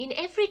In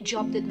every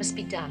job that must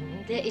be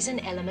done, there is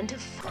an element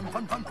of fun.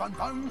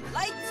 Fun.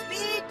 Light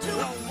speed to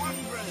The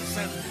wondrous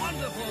and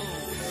wonderful.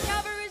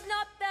 cover is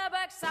not the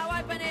book, so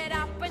open it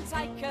up and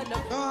take a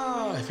look.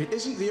 Ah, if it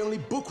isn't the only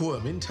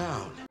bookworm in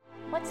town.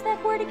 What's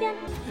that word again?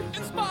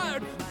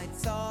 Inspired. Might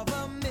solve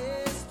a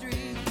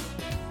mystery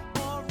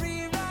or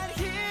rewrite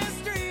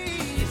history.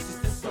 This is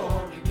the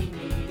story we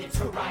needed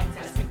to write.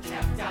 Has been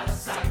kept out of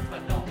sight,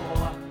 but no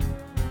more.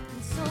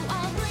 So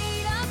I'll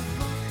read a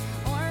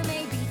book, or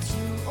maybe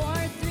 2 or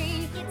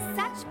 3. It's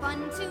such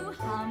fun to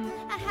hum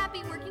a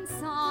happy working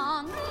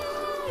song.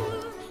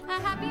 Ooh, a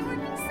happy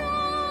working song.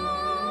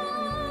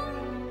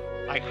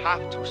 I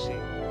have to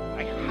sing.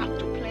 I have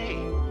to play.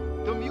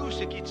 The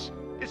music, it's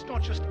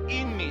not just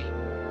in me.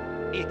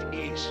 It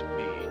is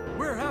me.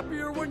 We're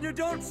happier when you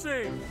don't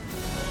sing.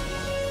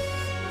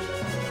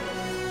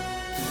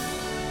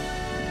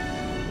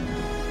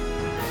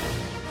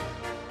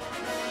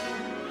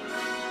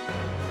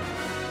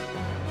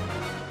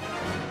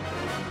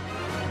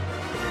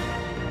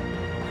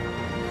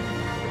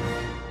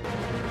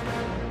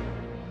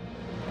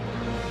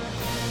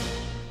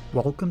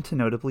 Welcome to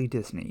Notably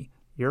Disney,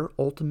 your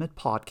ultimate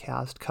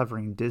podcast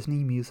covering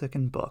Disney music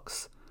and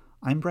books.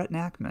 I'm Brett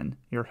Nachman,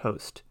 your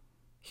host.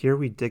 Here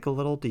we dig a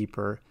little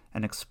deeper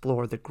and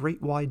explore the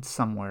great wide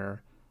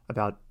somewhere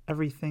about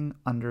everything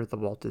under the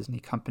Walt Disney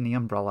Company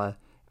umbrella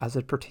as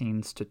it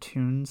pertains to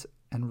tunes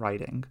and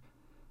writing,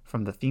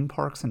 from the theme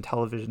parks and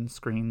television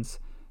screens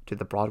to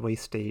the Broadway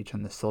stage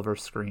and the silver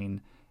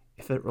screen,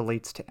 if it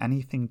relates to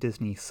anything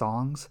Disney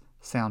songs,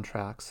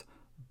 soundtracks,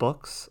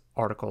 books,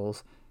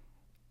 articles,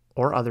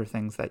 or other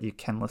things that you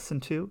can listen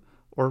to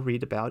or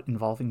read about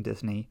involving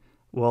Disney,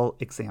 we'll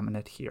examine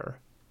it here.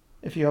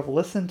 If you have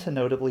listened to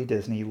Notably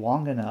Disney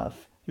long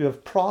enough, you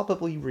have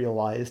probably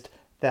realized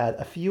that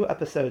a few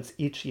episodes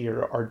each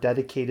year are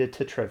dedicated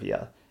to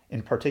trivia,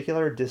 in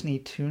particular Disney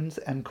tunes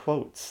and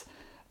quotes.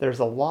 There's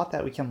a lot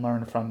that we can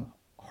learn from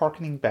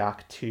harkening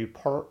back to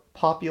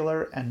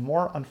popular and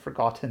more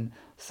unforgotten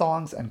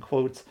songs and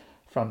quotes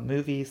from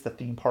movies, the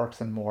theme parks,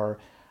 and more.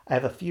 I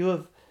have a few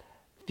of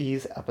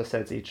these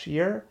episodes each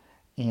year,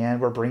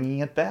 and we're bringing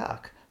it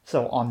back.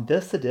 So on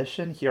this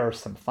edition, here are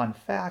some fun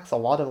facts, a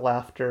lot of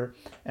laughter,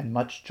 and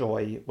much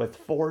joy with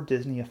 4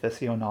 Disney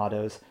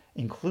aficionados,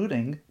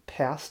 including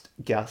past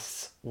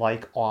guests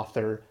like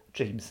author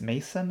James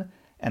Mason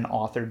and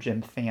author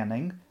Jim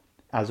Fanning,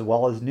 as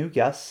well as new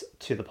guests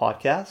to the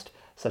podcast,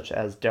 such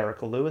as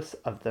Derek Lewis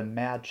of the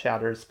Mad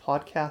Chatters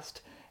podcast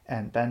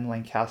and Ben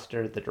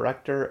Lancaster, the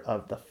director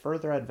of The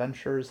Further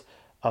Adventures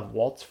of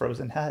Walt's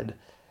Frozen Head.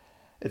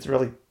 It's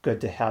really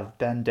good to have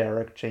Ben,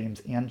 Derek,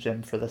 James, and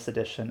Jim for this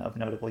edition of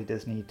Notably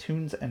Disney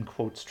Tunes and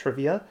Quotes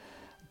Trivia.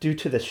 Due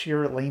to the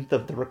sheer length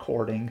of the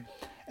recording,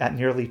 at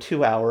nearly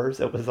 2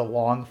 hours, it was a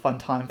long, fun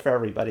time for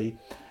everybody.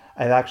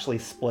 I've actually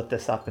split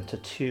this up into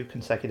 2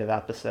 consecutive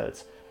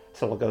episodes.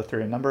 So we'll go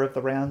through a number of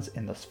the rounds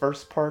in this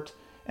first part,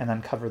 and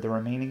then cover the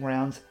remaining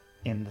rounds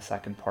in the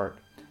second part.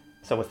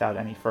 So without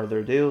any further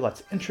ado,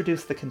 let's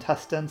introduce the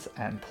contestants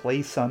and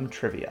play some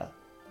trivia.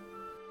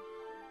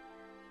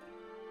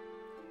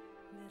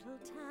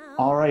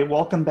 All right,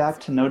 welcome back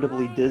to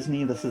Notably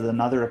Disney. This is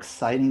another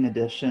exciting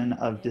edition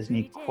of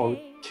Disney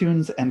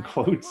Tunes and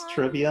Quotes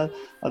Trivia.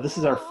 This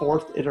is our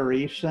 4th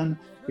iteration.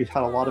 We've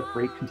had a lot of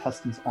great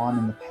contestants on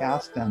in the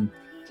past, and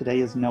today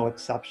is no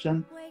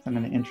exception. I'm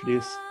going to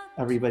introduce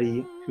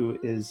everybody who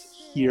is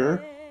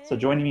here. So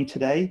joining me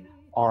today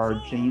are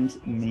James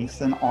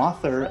Mason,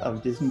 author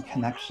of Disney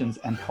Connections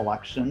and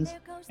Collections,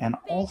 and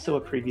also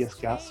a previous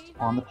guest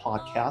on the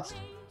podcast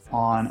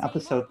on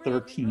episode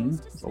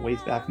 13, so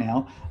ways back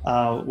now,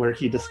 where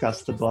he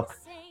discussed the book.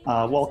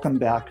 Welcome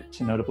back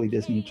to Notably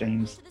Disney,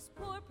 James.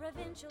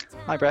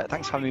 Hi, Brett.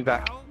 Thanks for having me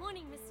back.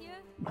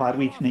 Glad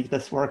we can make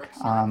this work.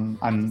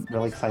 I'm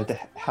really excited to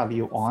have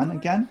you on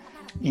again.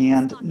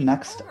 And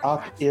next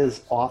up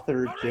is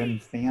author Jim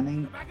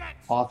Fanning,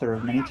 author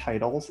of many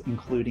titles,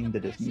 including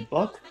the Disney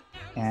book,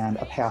 and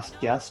a past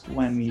guest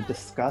when we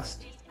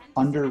discussed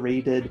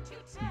underrated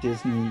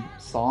Disney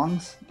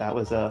songs. That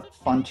was a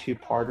fun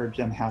 2-parter.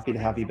 Jim, happy to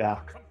have you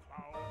back.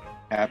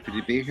 Happy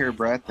to be here,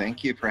 Brett.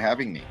 Thank you for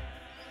having me.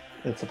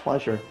 It's a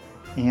pleasure.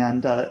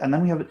 And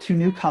then we have 2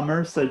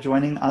 newcomers. So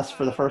joining us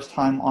for the first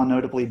time on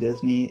Notably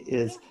Disney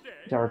is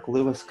Derek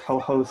Lewis,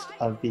 co-host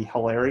of the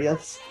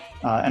hilarious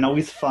and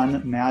always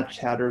fun Mad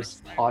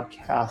Chatters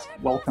podcast.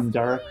 Welcome,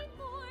 Derek.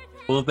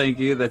 Well, thank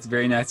you. That's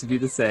very nice of you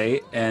to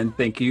say. And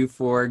thank you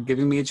for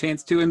giving me a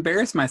chance to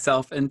embarrass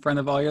myself in front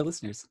of all your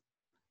listeners.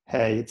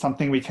 Hey, it's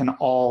something we can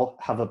all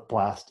have a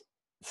blast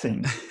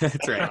seeing.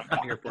 That's right. I'm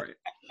here for it.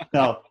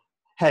 No.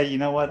 Hey, you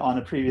know what? On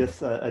a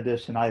previous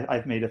edition,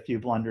 I've made a few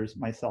blunders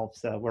myself.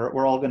 So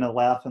we're all going to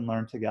laugh and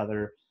learn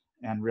together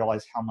and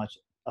realize how much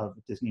of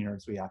Disney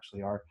nerds we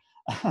actually are.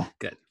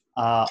 Good.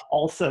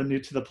 Also new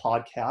to the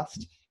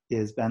podcast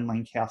is Ben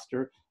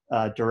Lancaster,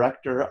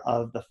 director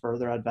of The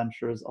Further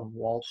Adventures of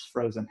Walt's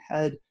Frozen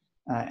Head,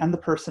 and the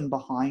person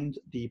behind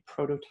the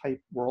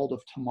Prototype World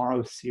of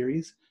Tomorrow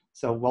series.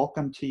 So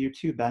welcome to you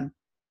too, Ben.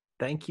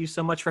 Thank you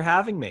so much for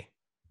having me.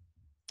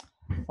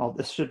 Well,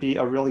 this should be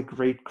a really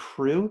great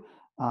crew.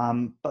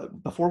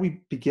 But before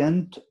we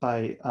begin,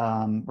 we're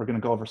going to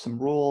go over some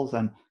rules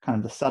and kind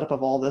of the setup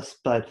of all this.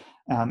 But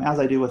as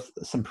I do with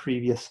some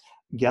previous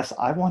guests,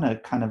 I want to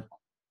kind of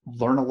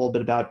learn a little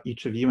bit about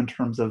each of you in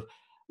terms of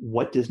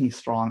what Disney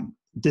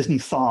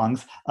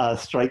songs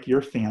strike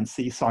your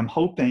fancy. So I'm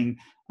hoping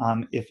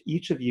if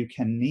each of you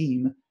can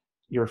name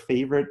your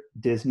favorite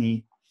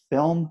Disney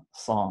film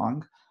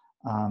song,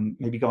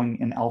 maybe going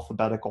in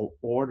alphabetical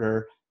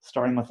order,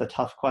 starting with a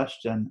tough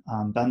question.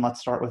 Ben,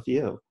 let's start with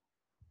you.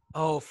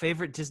 Oh,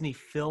 favorite Disney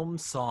film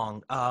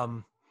song.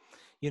 I'm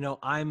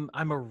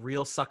a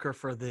real sucker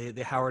for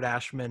the Howard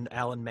Ashman,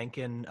 Alan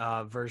Menken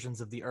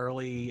versions of the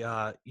early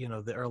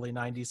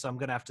 90s. So I'm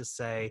going to have to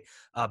say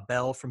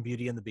Belle from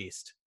Beauty and the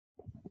Beast.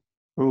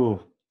 Ooh,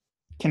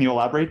 can you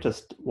elaborate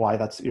just why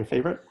that's your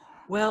favorite?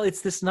 Well,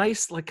 it's this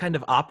nice, like, kind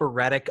of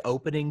operatic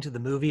opening to the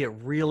movie. It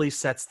really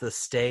sets the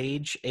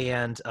stage,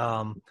 and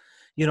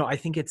I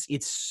think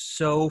it's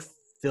so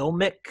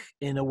filmic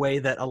in a way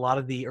that a lot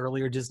of the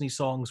earlier Disney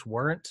songs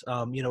weren't.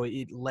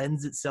 It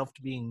lends itself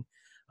to being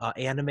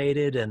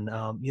animated, and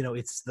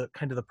it's the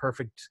kind of the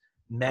perfect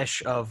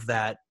mesh of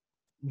that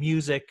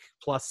music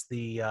plus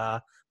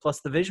the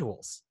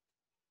visuals.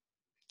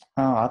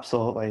 Oh,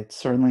 absolutely! It's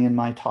certainly in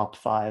my top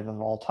 5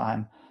 of all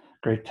time.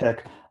 Great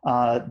pick,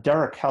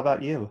 Derek. How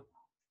about you?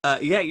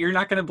 Yeah, you're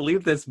not going to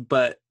believe this,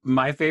 but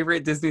my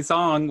favorite Disney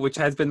song, which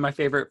has been my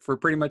favorite for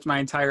pretty much my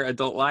entire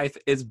adult life,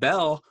 is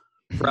Belle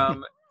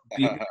from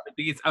Beauty and the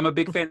Beast. I'm a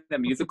big fan of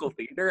musical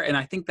theater, and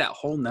I think that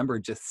whole number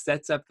just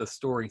sets up the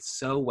story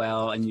so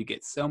well, and you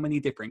get so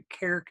many different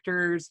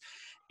characters,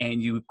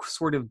 and you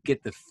sort of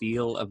get the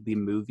feel of the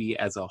movie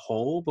as a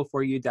whole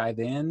before you dive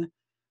in.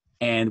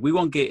 And we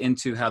won't get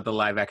into how the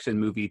live action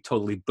movie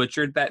totally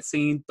butchered that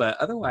scene, but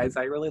otherwise,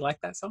 I really like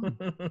that song.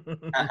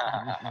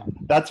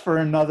 That's for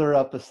another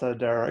episode,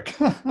 Derek.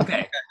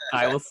 Okay,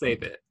 I will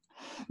save it.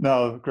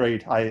 No,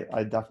 great. I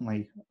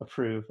definitely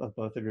approve of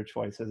both of your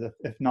choices.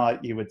 If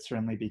not, you would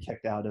certainly be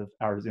kicked out of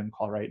our Zoom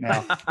call right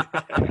now.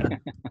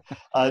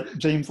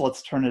 James,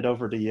 let's turn it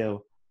over to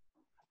you.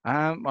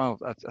 Well,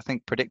 I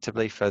think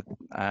predictably for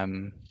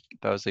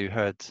those who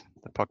heard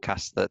the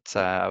podcast that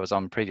I was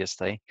on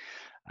previously,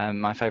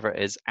 my favorite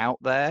is Out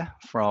There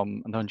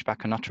from The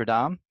Hunchback of Notre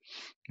Dame.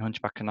 The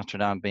Hunchback of Notre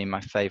Dame being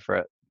my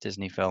favorite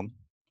Disney film,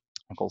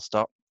 full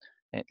stop.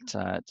 It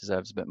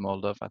deserves a bit more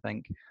love, I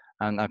think.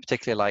 And I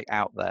particularly like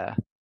Out There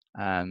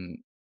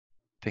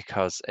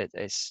because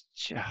it's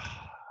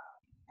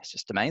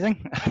just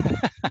amazing.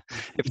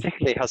 It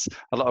particularly has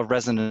a lot of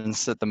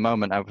resonance at the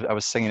moment. I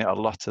was singing it a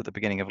lot at the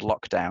beginning of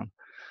lockdown.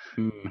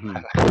 Mm-hmm.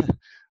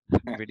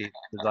 Really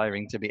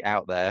desiring to be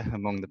out there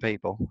among the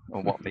people,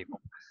 or what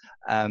people.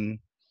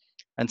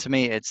 And to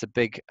me, it's a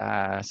big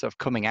sort of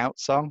coming out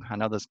song. I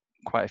know there's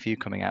quite a few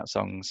coming out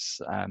songs,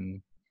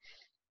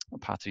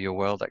 Part of Your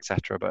World,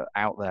 etc. But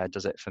Out There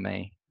does it for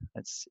me.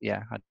 I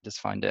just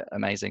find it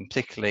amazing,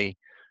 particularly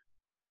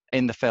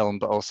in the film,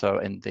 but also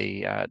in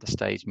the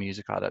stage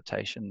music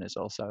adaptation is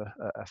also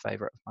a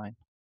favorite of mine.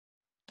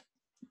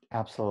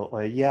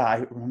 Absolutely. Yeah,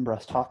 I remember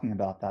us talking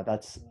about that.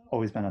 That's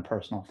always been a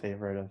personal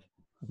favorite of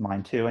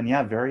mine too. And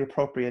yeah, very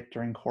appropriate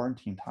during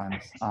quarantine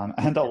times,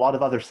 and a lot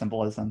of other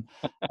symbolism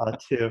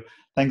too.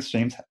 Thanks,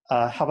 James.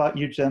 How about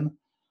you, Jim?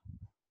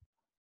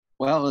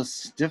 Well,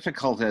 as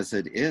difficult as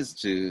it is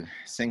to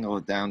single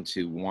it down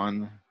to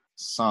one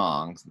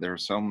song, there are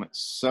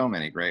so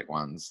many great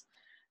ones.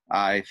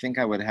 I think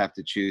I would have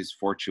to choose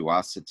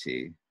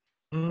Fortuosity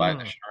by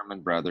the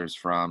Sherman Brothers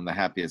from The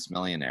Happiest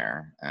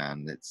Millionaire.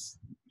 And it's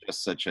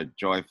just such a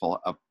joyful,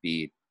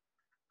 upbeat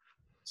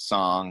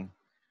song,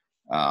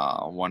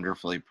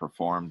 wonderfully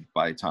performed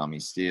by Tommy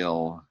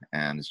Steele,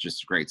 and it's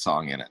just a great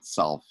song in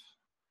itself.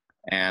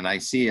 And I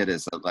see it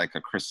as like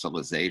a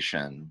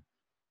crystallization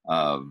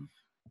of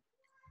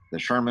the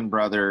Sherman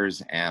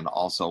Brothers and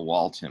also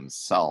Walt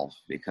himself,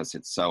 because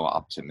it's so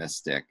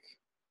optimistic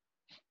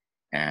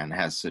and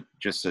has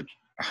just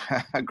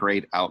a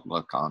great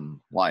outlook on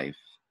life.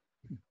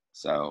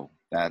 So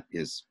that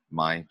is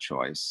my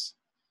choice.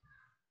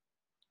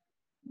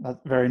 That's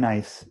very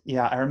nice.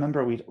 Yeah, I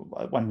remember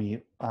when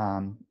we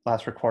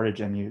last recorded,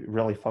 Jim, you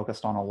really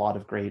focused on a lot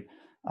of great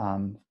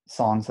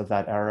songs of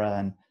that era,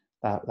 and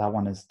that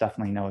one is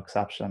definitely no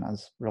exception.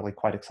 It's really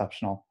quite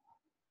exceptional.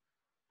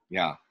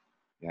 Yeah,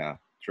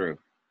 true.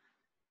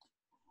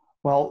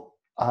 Well,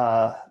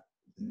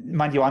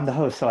 mind you, I'm the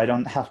host, so I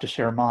don't have to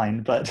share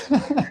mine, but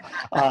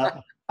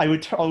I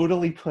would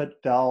totally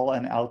put Belle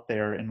and Out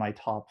There in my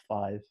top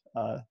 5.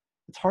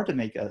 It's hard to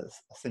make a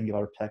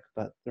singular pick,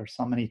 but there's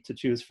so many to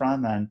choose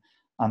from, and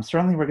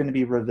certainly we're going to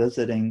be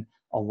revisiting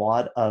a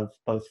lot of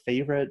both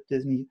favorite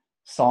Disney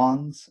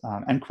songs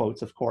and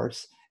quotes, of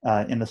course,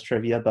 in this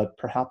trivia, but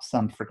perhaps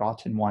some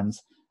forgotten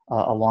ones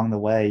along the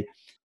way.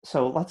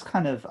 So let's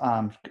kind of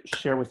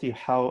share with you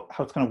how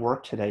it's going to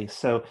work today.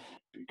 So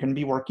you're going to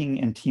be working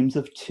in teams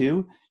of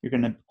 2. You're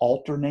going to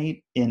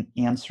alternate in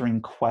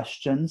answering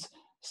questions.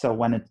 So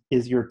when it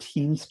is your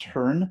team's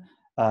turn,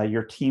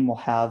 your team will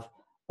have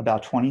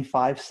about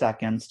 25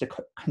 seconds to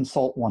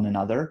consult one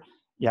another.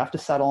 you have to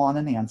settle on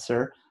an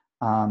answer.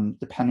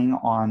 Depending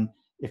on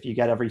if you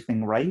get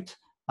everything right,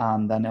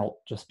 then it'll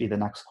just be the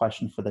next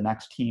question for the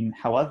next team.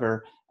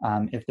 However,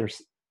 if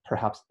there's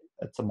perhaps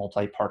it's a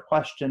multi-part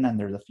question and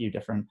there's a few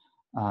different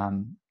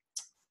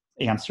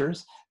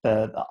answers,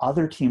 the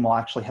other team will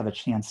actually have a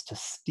chance to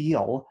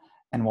steal,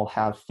 and will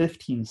have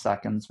 15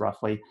 seconds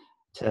roughly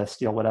to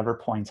steal whatever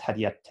points had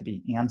yet to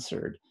be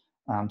answered.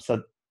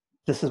 So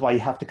this is why you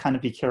have to kind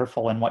of be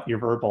careful in what you're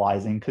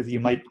verbalizing, because you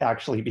might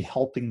actually be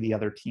helping the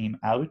other team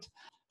out.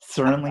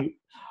 Certainly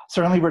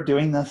we're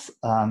doing this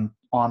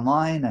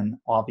online, and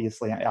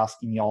obviously I'm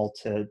asking y'all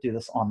to do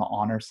this on the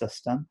honor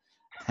system.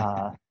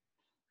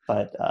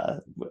 But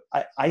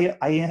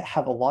I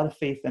have a lot of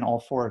faith in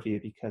all four of you,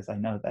 because I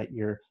know that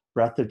your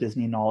breadth of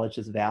Disney knowledge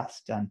is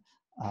vast,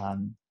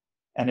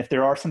 and if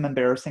there are some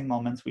embarrassing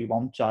moments, we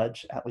won't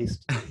judge, at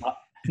least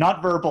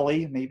not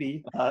verbally,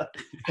 maybe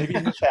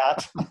in the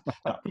chat.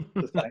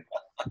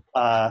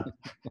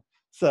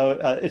 So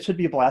it should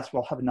be a blast.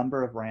 We'll have a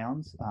number of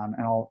rounds, and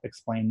I'll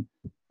explain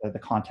the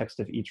context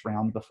of each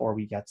round before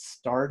we get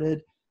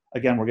started.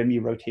 Again, we're going to be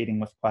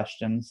rotating with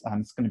questions.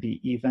 It's going to be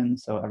even,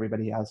 so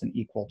everybody has an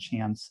equal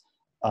chance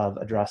of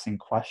addressing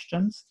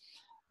questions.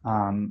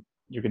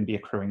 You're going to be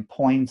accruing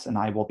points, and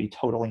I will be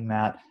totaling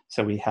that.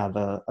 So we have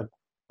a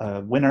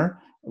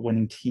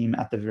winning team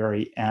at the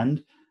very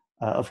end.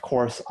 Of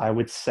course, I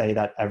would say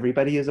that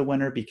everybody is a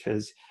winner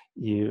because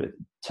you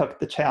took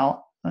the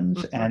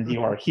challenge and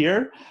you are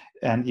here,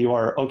 and you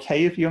are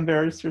okay if you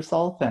embarrass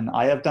yourself. And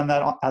I have done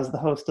that as the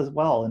host as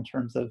well, in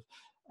terms of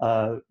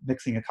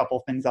mixing a couple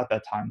things up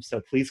at times. So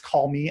please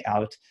call me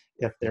out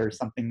if there's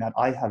something that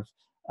I have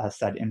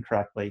said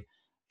incorrectly.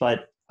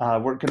 But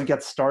we're going to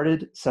get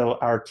started. So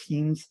our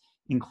teams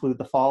include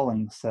the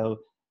following. So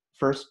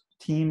first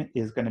team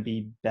is going to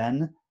be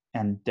Ben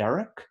and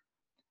Derek,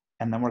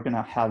 and then we're going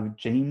to have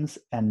James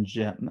and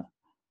Jim.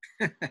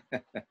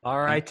 All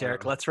right,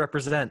 Derek, let's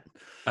represent.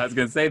 I was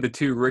going to say the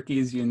two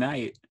rookies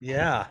unite.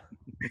 Yeah.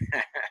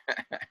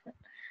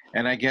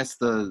 And I guess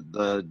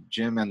the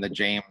Jim and the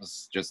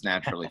James just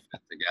naturally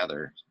fit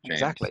together. James.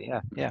 Exactly.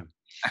 Yeah.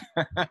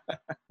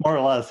 More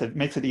or less, it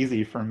makes it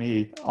easy for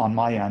me on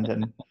my end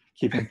and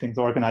keeping things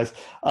organized.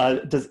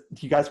 Do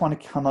you guys want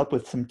to come up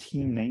with some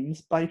team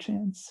names by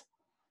chance?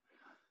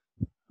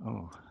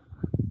 Oh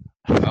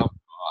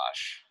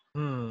gosh.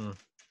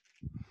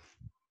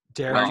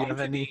 Derek, do you have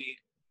any?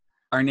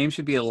 Our name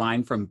should be a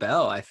line from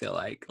Belle, I feel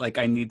like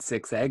I need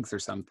 6 eggs or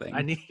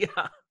something.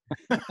 Yeah.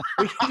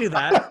 We can do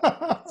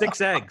that.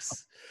 6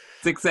 eggs.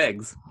 6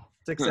 eggs.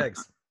 6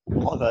 eggs.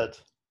 Love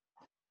it.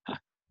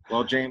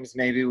 Well, James,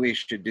 maybe we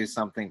should do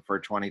something for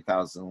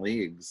 20,000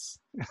 Leagues.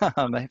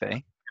 Maybe.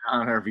 In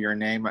honor of your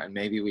name, and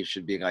maybe we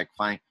should be like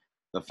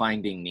the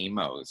Finding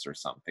Nemos or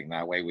something.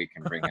 That way we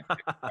can bring in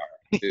Pixar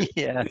too.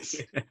 Yes.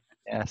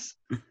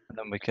 And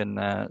then we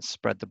can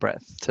spread the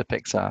breadth to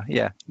Pixar.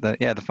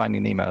 The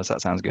Finding Nemos.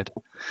 That sounds good.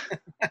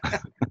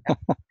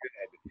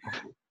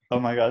 Oh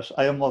my gosh,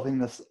 I am loving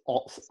this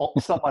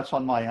so much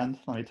on my end,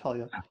 let me tell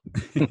you.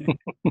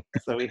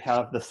 So we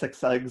have the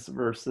 6 eggs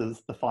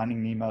versus the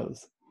Finding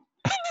Nemos.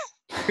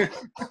 Who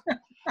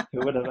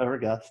would have ever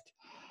guessed?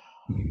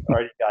 All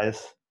right,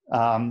 guys.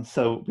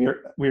 So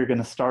we're going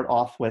to start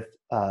off with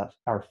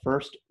our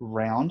first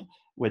round,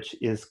 which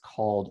is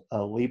called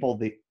Label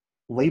the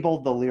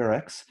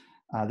Lyrics.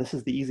 This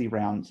is the easy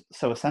round.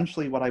 So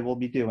essentially what I will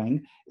be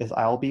doing is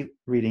I'll be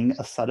reading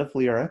a set of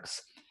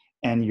lyrics,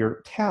 and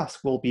your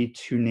task will be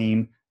to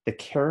name the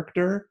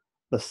character,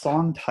 the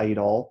song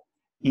title,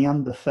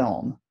 and the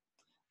film.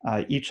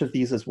 Each of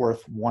these is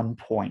worth 1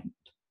 point.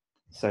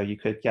 So you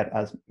could get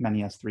as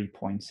many as 3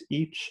 points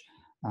each.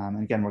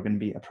 And again, we're going to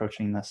be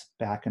approaching this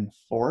back and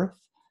forth.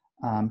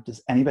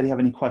 Does anybody have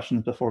any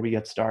questions before we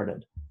get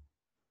started?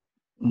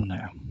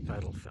 No.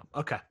 Title, film.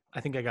 Okay,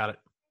 I think I got it.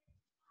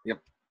 Yep.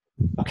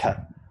 Okay.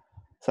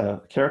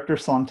 So character,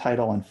 song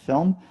title, and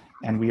film.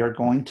 And we are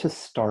going to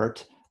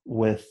start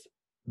with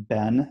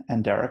Ben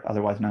and Derek,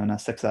 otherwise known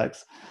as 6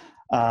 Eggs.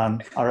 All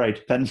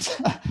right, Ben.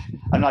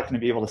 I'm not going to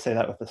be able to say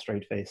that with a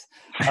straight face.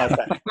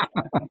 Okay.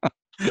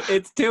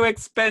 It's too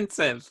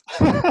expensive.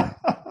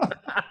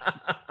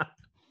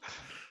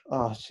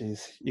 Oh,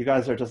 geez. You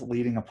guys are just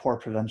leading a poor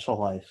provincial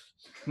life.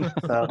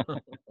 So,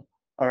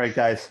 all right,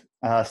 guys.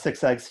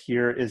 6 Eggs,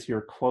 here is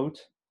your quote,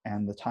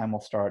 and the time will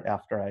start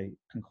after I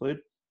conclude.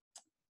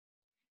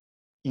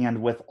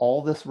 And with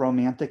all this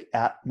romantic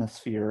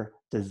atmosphere,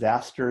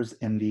 disasters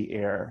in the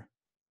air.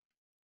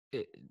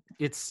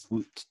 It's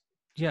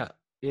yeah,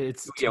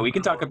 we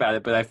can talk about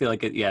it, but I feel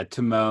like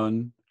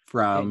Timon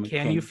from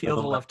Can You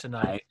Feel the Love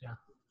Tonight? Yeah.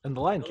 And The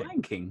Lion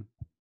King.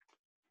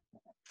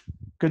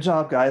 Good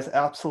job, guys.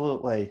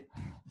 Absolutely.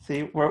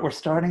 See, we're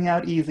starting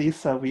out easy,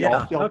 so we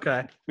all feel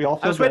okay. We all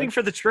feel I was good. waiting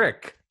for the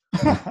trick.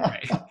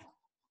 Right.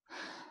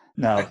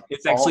 No,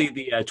 it's actually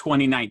the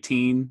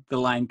 2019 The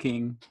Lion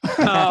King.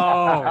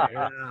 Oh,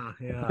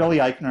 yeah. Billy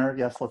Eichner.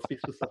 Yes, let's be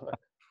specific.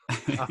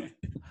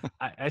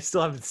 I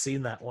still haven't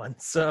seen that one,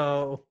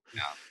 so.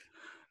 Yeah.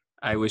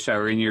 I wish I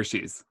were in your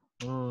shoes.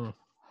 Yeah,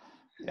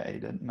 you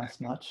didn't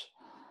miss much.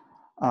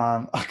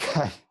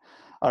 Okay.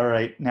 All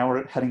right. Now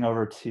we're heading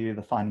over to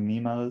the Finding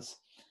Nemos.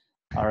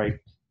 All right,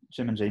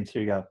 Jim and James,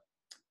 here you go.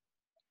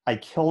 I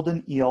killed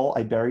an eel,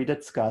 I buried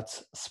its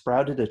guts,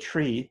 sprouted a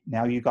tree,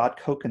 now you got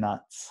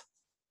coconuts.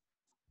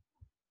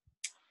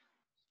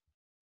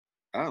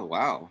 Oh,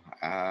 wow.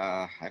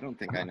 I don't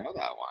think I know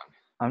that one.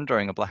 I'm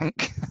drawing a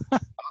blank.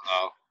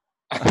 Uh-oh.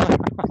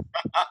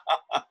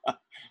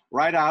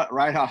 right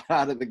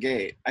out of the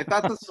gate. I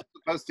thought this was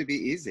supposed to be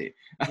easy.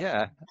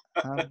 Yeah.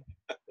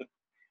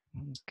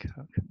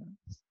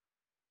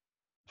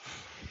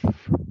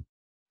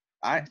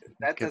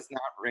 That does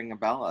not ring a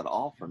bell at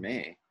all for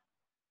me.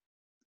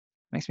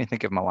 Makes me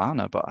think of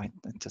Moana, but I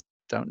just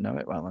don't know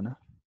it well enough.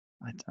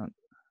 I don't.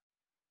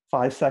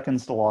 5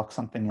 seconds to lock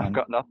something in. I've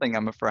got nothing,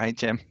 I'm afraid,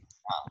 Jim.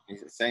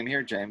 Same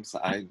here, James.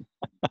 I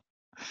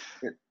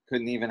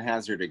couldn't even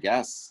hazard a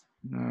guess.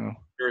 No.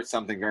 Sure, it's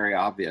something very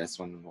obvious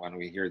when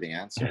we hear the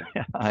answer.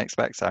 Yeah, I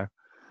expect so.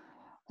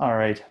 All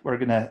right, we're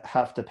gonna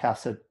have to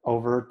pass it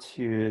over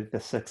to the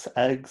 6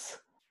 eggs.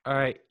 All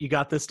right, you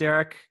got this,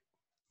 Derek?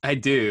 I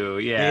do,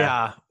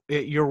 yeah.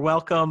 You're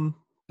Welcome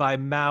by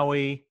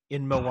Maui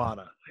in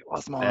Moana. It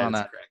was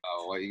Moana.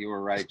 Oh, well, you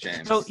were right,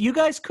 James. So you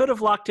guys could have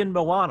locked in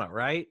Moana,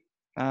 right?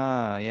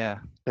 Yeah.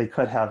 They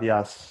could have,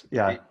 yes.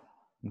 Yeah.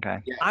 Okay.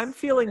 Yes. I'm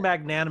feeling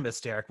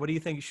magnanimous, Derek. What do you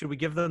think? Should we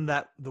give them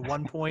the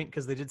 1 point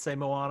because they did say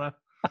Moana?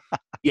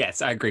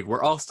 Yes, I agree.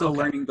 We're all still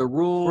learning the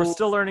rules. We're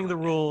still learning the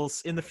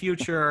rules. In the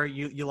future,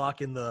 you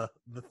lock in the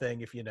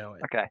thing if you know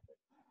it. Okay.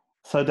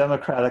 So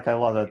democratic, I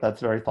love it. That's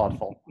very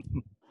thoughtful.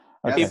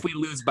 Okay. If we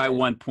lose by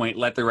 1 point,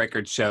 let the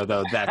record show,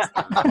 though, that's...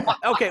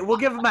 Okay, we'll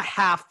give them a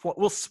half point.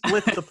 We'll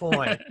split the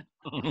point.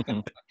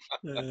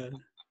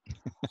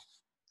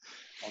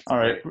 All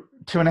right,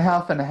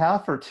 2.5 and a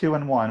half or 2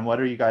 and 1? What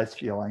are you guys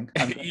feeling?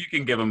 You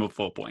can give them a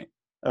full point.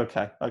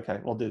 Okay,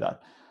 we'll do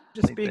that.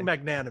 Just being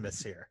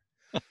magnanimous here.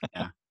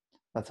 Yeah.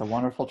 That's a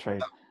wonderful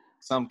trait.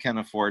 Some can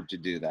afford to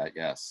do that,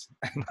 yes.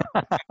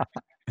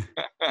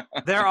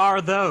 There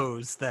are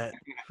those that...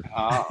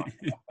 Oh.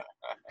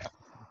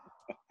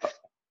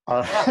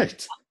 All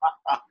right.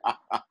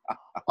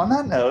 On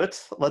that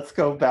note, let's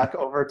go back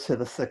over to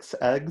the 6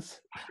 eggs.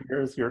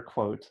 Here's your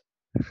quote.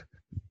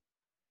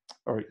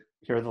 Or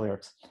here are the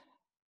lyrics.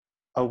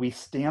 Oh, we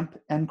stamp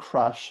and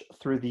crush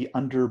through the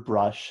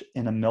underbrush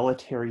in a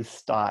military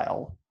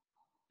style.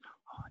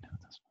 Oh, I know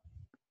this one.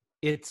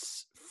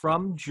 It's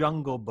from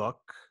Jungle Book.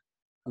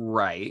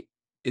 Right.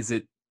 Is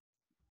it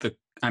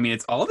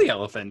it's all the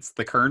elephants.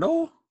 The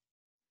Colonel?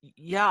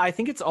 Yeah, I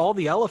think it's all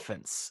the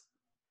elephants.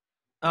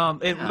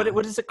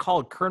 What is it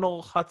called?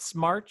 Colonel Hutt's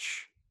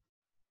March?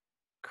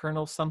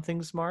 Colonel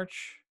Something's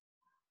March?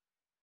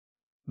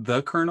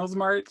 The Colonel's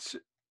March?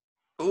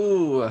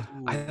 Ooh,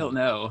 I don't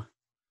know.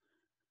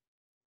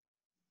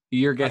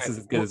 Your guess is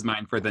as good as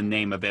mine for the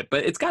name of it,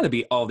 but it's got to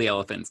be all the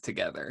elephants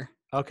together.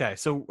 Okay,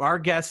 so our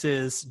guess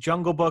is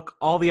Jungle Book,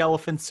 all the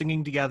elephants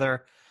singing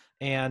together,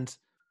 and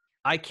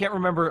I can't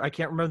remember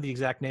the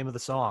exact name of the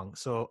song,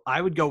 so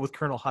I would go with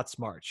Colonel Hutt's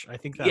March. I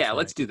think that's right.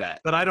 Let's do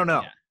that. But I don't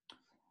know. Yeah.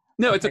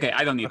 No, it's okay.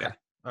 I don't either. Okay.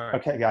 All right.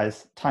 Okay,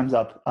 guys, time's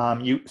up.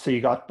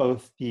 You got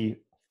both the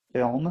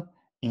film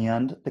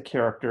and the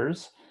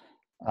characters.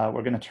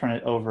 We're going to turn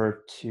it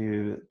over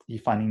to the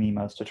Finding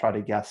Nemos to try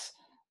to guess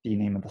the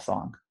name of the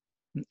song.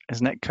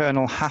 Isn't it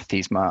Colonel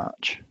Hattie's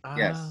March?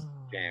 Yes,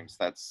 James,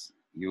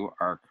 you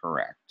are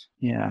correct.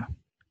 Yeah.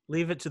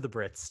 Leave it to the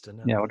Brits to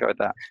know. Yeah, we'll go with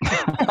that.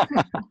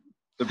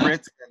 The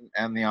Brits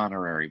and the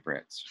honorary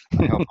Brits.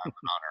 I hope I'm an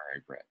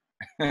honorary Brit.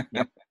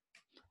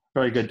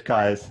 Very good,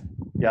 guys.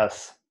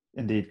 Yes,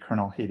 indeed,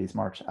 Colonel Hattie's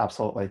March.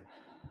 Absolutely.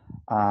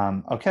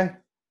 Okay,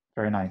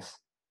 very nice.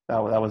 That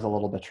was a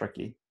little bit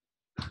tricky.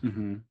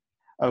 Mm-hmm.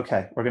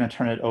 Okay, we're going to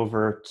turn it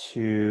over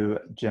to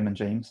Jim and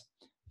James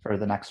for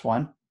the next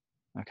one.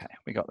 Okay,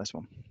 we got this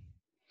one.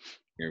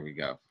 Here we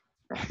go.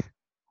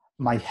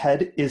 My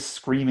head is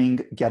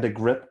screaming, get a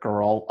grip,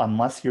 girl,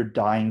 unless you're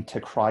dying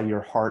to cry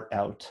your heart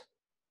out.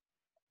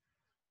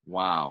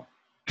 Wow.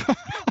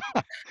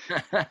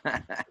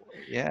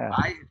 Yeah.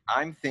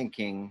 I'm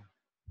thinking,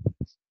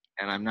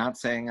 and I'm not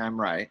saying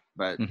I'm right,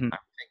 but I'm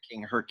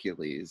thinking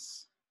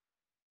Hercules.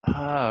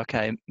 Oh,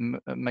 okay.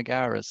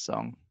 Megara's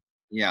song.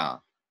 Yeah.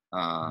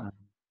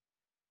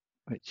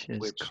 Which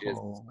is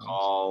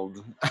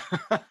called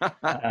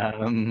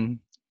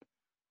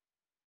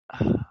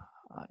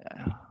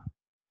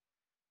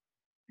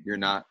You're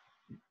not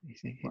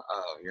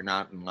you're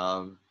not in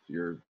love.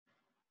 I'm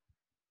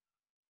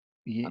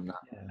not.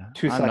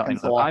 2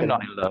 seconds. I'm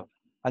not in love.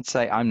 I'd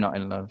say I'm not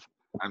in love.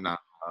 I'm not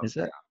in love. Is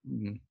it?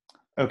 Yeah.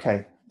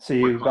 Okay, so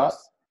you got.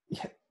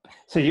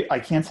 I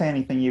can't say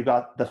anything. You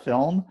got the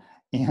film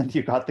and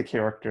you got the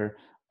character.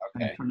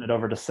 Okay. Turn it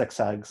over to 6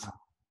 eggs.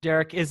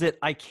 Derek, is it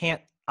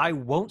I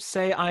won't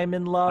say I'm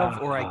in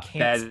love, or I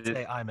can't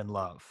say I'm in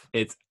love?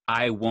 It's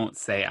I won't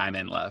say I'm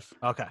in love.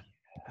 Okay.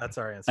 That's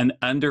our answer. An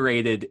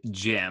underrated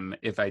gem,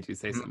 if I do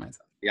say so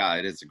myself. Yeah,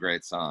 it is a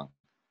great song.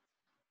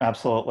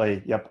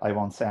 Absolutely. Yep, I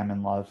won't say I'm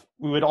in love.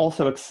 We would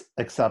also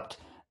accept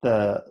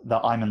the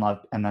I'm in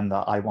love, and then the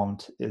I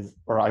won't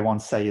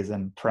say is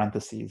in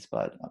parentheses,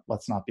 but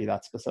let's not be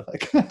that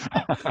specific.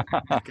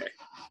 Okay.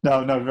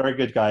 No, very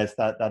good, guys.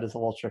 That is a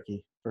little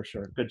tricky for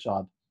sure. Good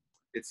job.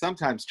 It's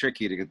sometimes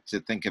tricky to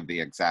think of the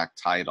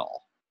exact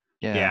title.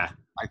 Yeah.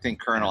 I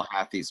think Colonel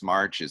Hathie's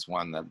March is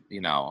one that,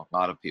 a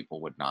lot of people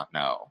would not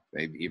know.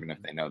 Even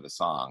if they know the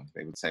song,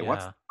 they would say,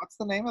 Yeah. what's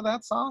the name of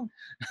that song?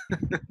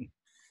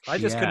 I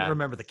just couldn't Yeah.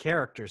 remember the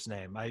character's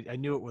name. I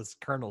knew it was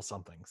Colonel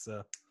something.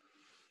 So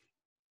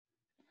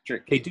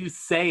Tricky. They do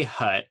say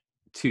Hut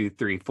 2,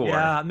 3, 4.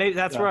 yeah, maybe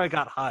that's Yeah. where I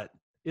got Hut.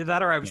 Either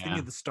that or I was Yeah. thinking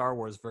of the Star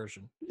Wars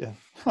version. Yeah.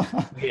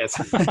 Yes.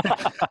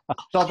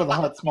 Jabba the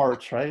Hutt's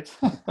March, right?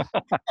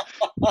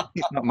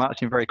 He's not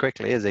marching very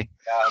quickly, is he?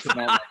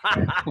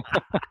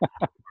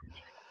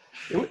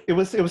 It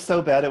was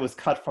so bad it was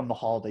cut from the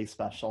holiday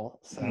special.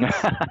 So.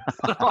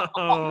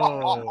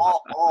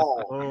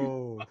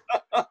 Oh.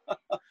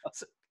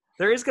 So,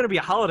 there is going to be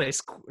a holiday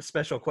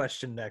special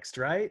question next,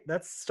 right?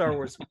 That's Star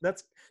Wars.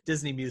 That's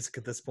Disney music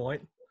at this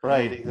point.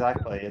 Right,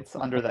 exactly. It's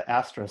under the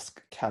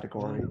asterisk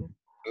category.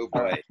 Oh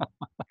boy.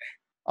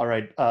 All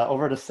right,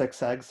 over to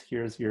Six Eggs.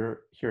 Here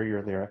are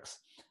your lyrics.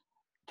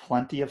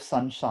 Plenty of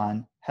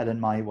sunshine heading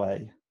my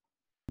way.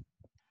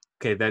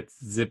 Okay, that's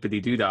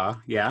Zippity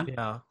Doodah. Yeah.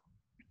 Yeah.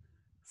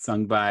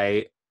 Sung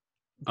by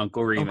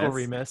Uncle Remus. Uncle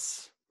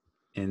Remus.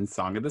 In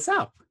Song of the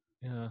South.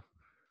 Yeah.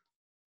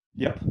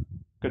 Yep.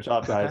 Good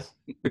job, guys.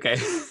 Okay.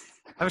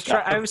 I was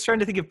trying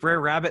to think of Brer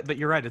Rabbit, but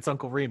you're right. It's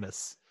Uncle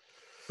Remus.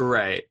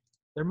 Right.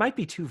 There might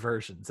be two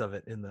versions of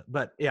it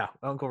but yeah,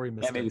 Uncle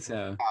Remus. Yeah, maybe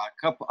so.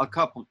 A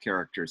couple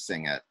characters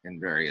sing it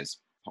in various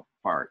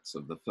parts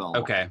of the film.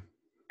 Okay.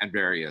 And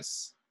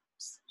various,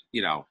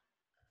 Yeah.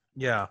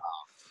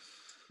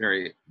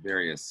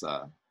 various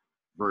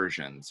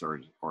versions or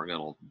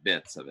little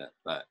bits of it.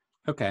 But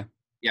Okay.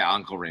 yeah,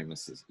 Uncle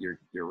Remus is you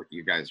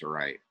guys are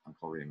right,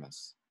 Uncle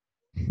Remus.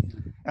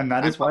 And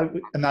that is why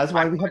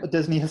we have a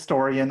Disney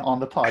historian on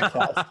the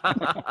podcast.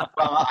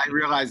 Well, I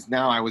realize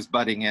now I was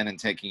butting in and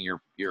taking your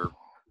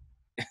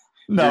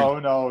No,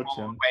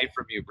 Jim. away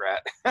from you,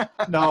 Brett.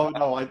 No.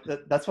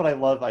 That's what I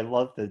love. I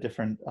love the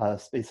different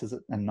spaces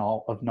and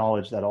of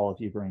knowledge that all of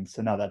you bring.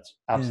 So no, that's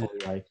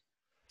absolutely right.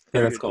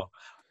 Yeah, that's cool.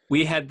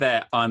 We had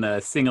that on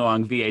a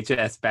sing-along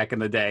VHS back in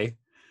the day.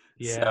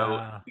 Yeah.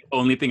 So the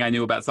only thing I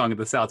knew about Song of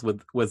the South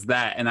was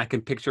that, and I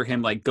can picture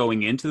him like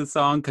going into the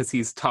song because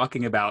he's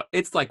talking about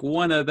it's like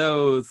one of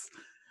those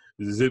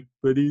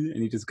zippity,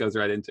 and he just goes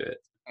right into it.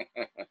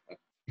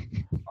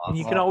 And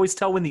you can always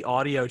tell when the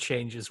audio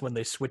changes when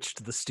they switch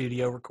to the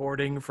studio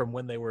recording from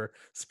when they were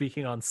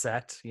speaking on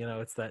set.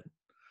 It's that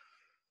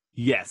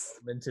Yes.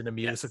 moment in a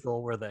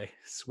musical where they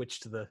switch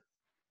to the.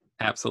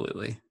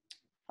 Absolutely.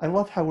 I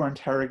love how we're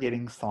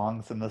interrogating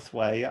songs in this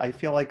way. I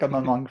feel like I'm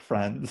among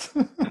friends.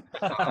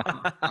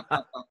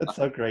 It's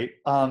so great.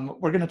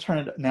 We're going to turn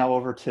it now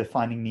over to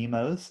Finding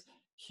Nemo's.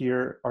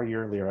 Here are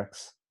your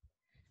lyrics.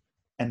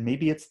 And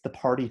maybe it's the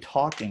party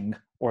talking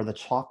or the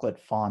chocolate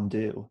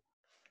fondue.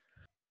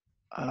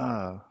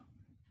 Oh,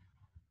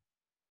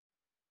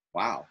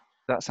 Wow.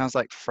 that sounds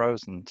like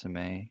Frozen to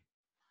me.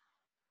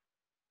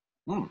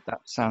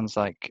 That sounds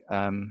like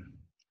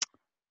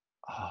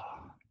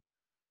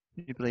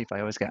you believe I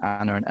always get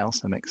Anna and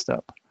Elsa mixed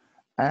up.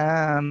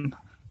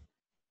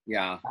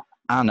 Yeah.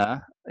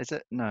 Anna, is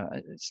it? No,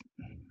 it's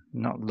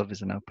not Love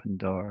is an Open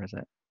Door, is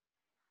it?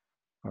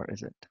 Or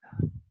is it?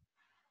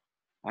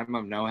 I'm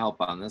of no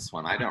help on this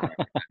one. I don't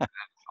remember that at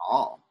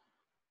all.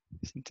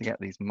 You seem to get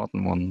these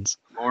modern ones.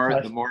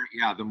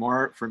 The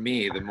more for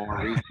me, the more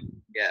recent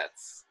it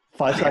gets.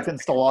 5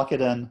 seconds to lock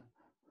it in.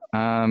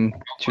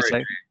 Should we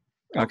say?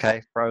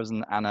 Okay,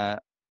 Frozen, Anna,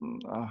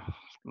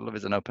 Love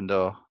is an Open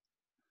Door.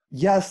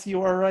 Yes,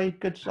 you are right.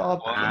 Good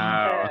job.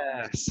 Wow.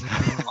 Yes.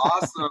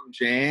 Awesome,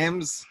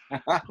 James.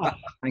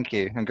 Thank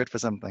you. I'm good for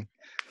something.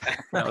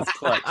 That was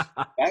clutch.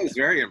 That was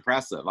very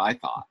impressive, I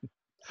thought.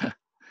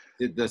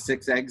 Did the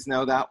Six Eggs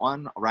know that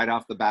one right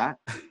off the bat?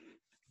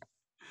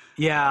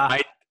 Yeah.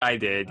 I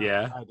did,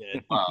 yeah. I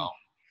did. Wow.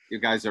 You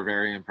guys are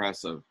very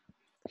impressive.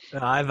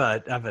 I have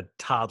a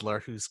toddler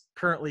who's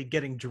currently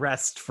getting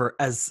dressed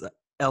as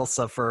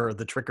Elsa for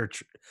the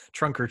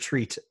Trunk or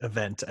Treat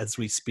event as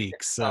we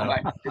speak. So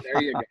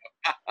there you go.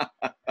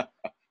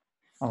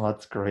 Oh,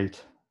 that's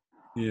great.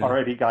 Yeah.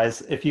 Alrighty,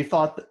 guys. If you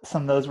thought that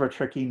some of those were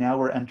tricky, now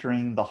we're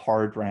entering the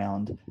hard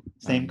round.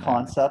 Same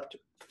concept,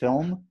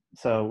 film.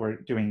 So we're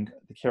doing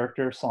the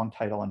character, song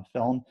title, and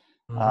film.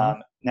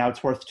 Mhm. Now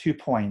it's worth 2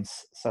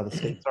 points, so the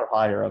stakes are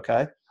higher,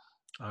 okay?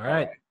 All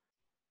right.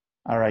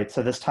 All right,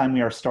 so this time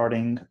we are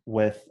starting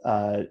with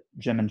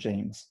Jim and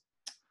James.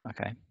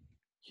 Okay.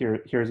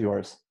 Here's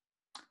yours.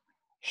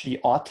 She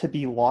ought to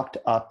be locked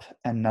up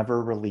and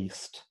never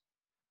released.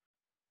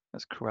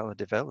 That's Cruella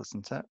de Vil,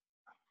 isn't it?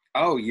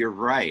 Oh, you're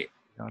right.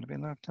 You ought to be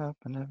locked up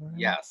and never.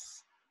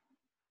 Yes.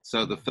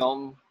 So the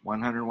film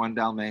 101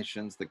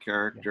 Dalmatians, the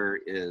character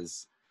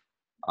is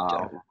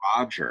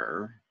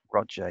Roger.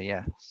 Roger,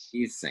 yes.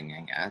 He's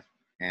singing it,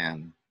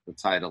 and the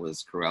title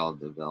is Cruella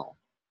de Vil.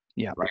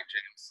 Yeah. Right,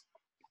 James?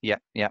 Yeah,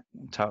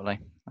 totally.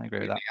 I agree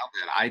with that.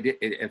 Nailed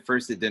it. At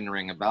first it didn't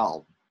ring a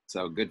bell,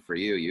 so good for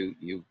you.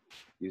 You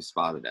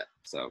spotted it.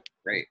 So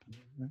great.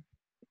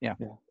 Yeah.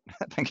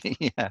 Thank you.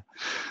 Yeah,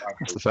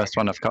 that's the first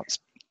one I've got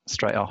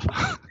straight off.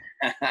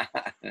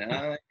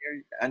 You're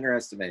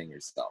underestimating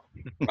yourself,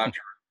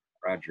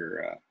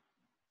 Roger.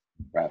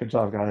 Good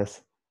job,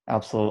 guys.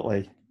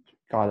 Absolutely.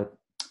 Got it.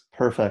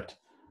 Perfect.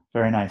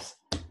 Very nice.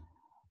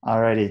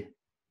 Alrighty.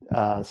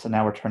 So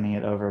now we're turning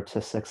it over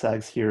to Six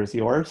Eggs. Here's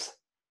yours.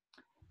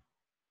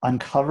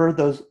 Uncover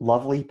those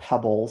lovely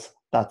pebbles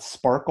that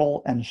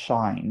sparkle and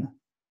shine.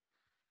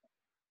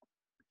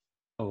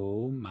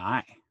 Oh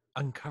my.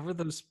 Uncover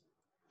those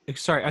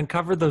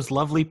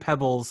lovely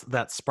pebbles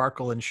that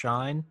sparkle and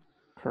shine.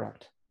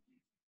 Correct.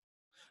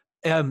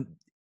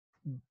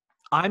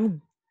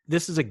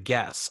 This is a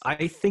guess.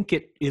 I think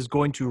it is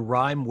going to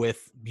rhyme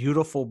with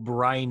beautiful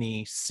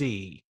briny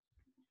sea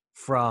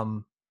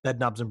from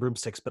Bedknobs and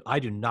Broomsticks, but I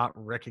do not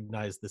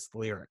recognize this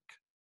lyric.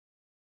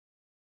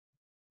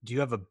 Do you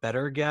have a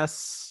better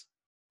guess,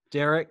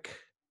 Derek?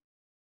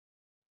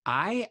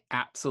 I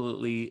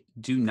absolutely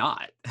do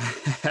not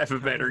have a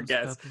better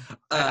guess.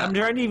 I'm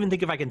trying to even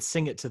think if I can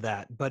sing it to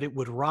that, but it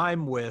would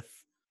rhyme with.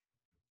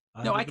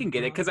 No, I can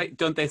get it because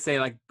don't they say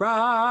like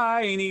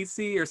briny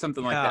sea or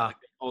something like that?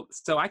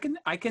 So I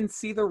can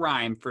see the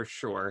rhyme for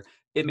sure.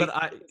 It makes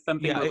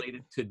something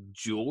related to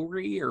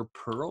jewelry or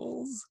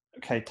pearls.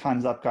 Okay,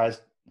 time's up,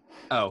 guys.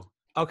 Oh,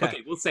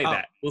 okay. We'll say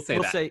that. We'll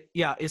say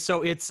yeah.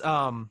 So it's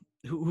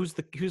who's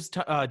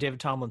David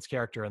Tomlin's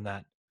character in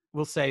that?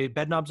 We'll say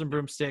Bedknobs and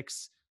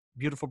Broomsticks,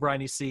 Beautiful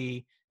Briny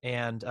Sea,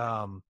 and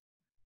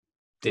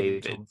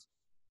David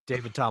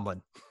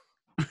Tomlin.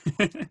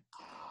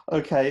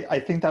 Okay, I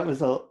think that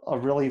was a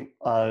really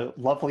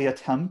lovely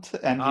attempt,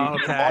 and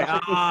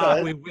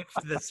we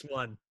whiffed this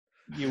one.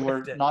 You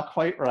were not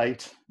quite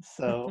right,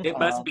 so it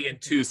must be in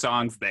two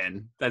songs.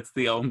 Then that's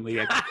the only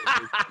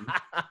explanation.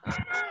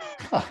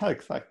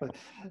 Exactly.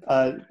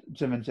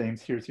 Jim and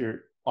James, here's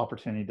your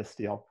opportunity to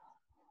steal.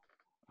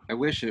 I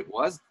wish it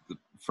was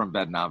from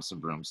Bedknobs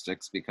and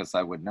Broomsticks because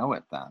I would know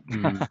it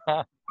then.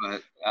 But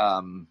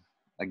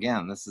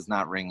again, this is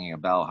not ringing a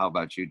bell. How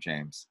about you,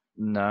 James?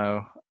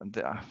 No.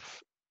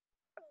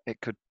 It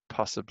could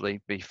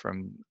possibly be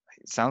from.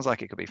 It sounds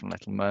like it could be from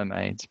Little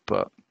Mermaids,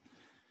 but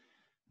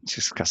it's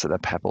just because of the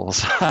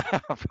pebbles.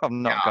 I've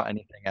not got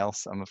anything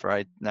else, I'm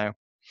afraid. No.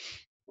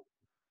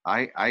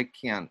 I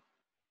can't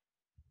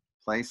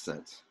place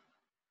it,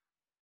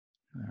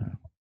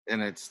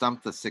 and it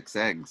stumped the Six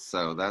Eggs.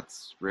 So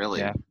that's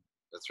really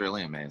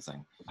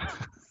amazing.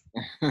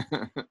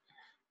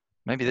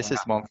 Maybe this is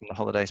one from the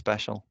holiday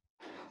special.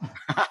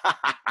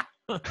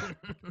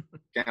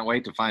 Can't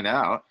wait to find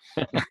out.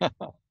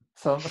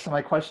 So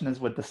my question is,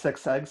 would the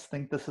Six Eggs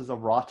think this is a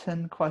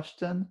rotten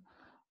question?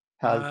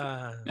 Has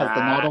the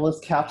Nautilus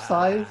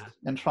capsized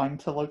in trying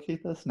to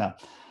locate this? No.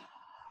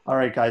 All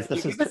right, guys.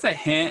 Give us a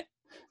hint,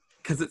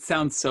 because it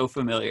sounds so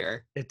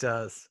familiar. It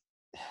does.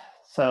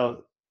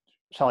 So,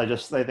 shall I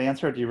just say the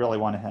answer, or do you really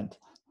want a hint?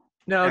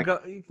 No,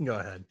 you can go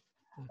ahead.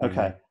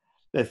 Okay.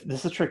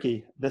 This is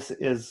tricky. This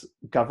is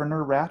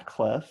Governor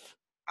Ratcliffe.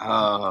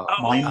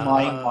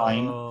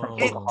 Mine.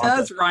 It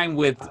does rhyme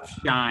with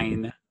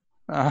shine.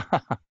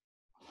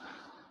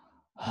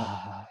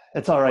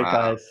 It's all right,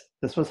 guys.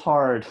 This was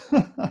hard.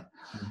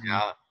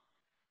 Yeah.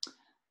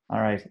 All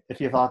right. If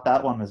you thought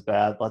that one was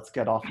bad, let's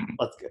get on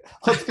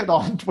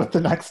with the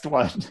next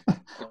one.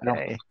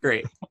 Okay,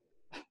 great.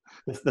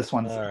 This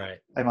one's, all right.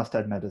 I must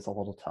admit, is a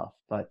little tough.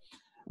 But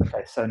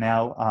okay, so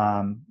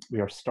now we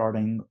are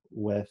starting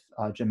with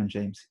Jim and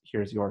James.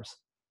 Here's yours.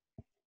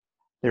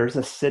 There's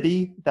a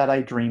city that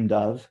I dreamed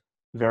of,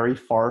 very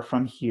far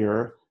from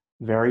here,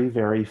 very,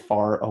 very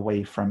far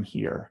away from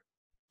here.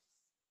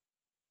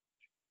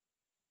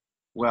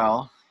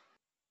 Well,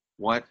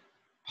 what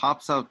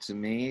pops out to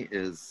me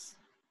is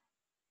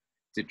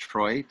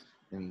Detroit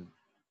in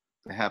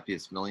The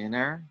Happiest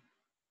Millionaire,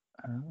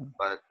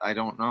 but I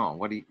don't know.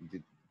 What do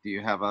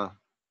you have a?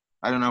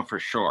 I don't know for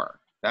sure.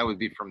 That would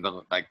be from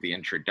the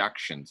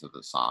introduction to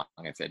the song,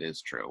 if it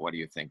is true. What do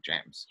you think,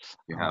 James?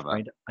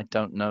 I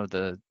don't know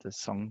the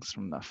songs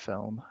from that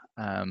film,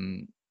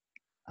 and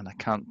I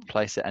can't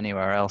place it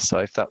anywhere else. So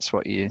if that's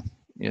what you're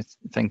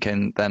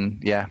thinking, then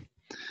yeah.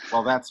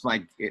 Well, that's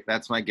my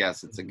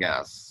guess. It's a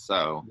guess.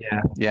 So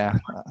yeah.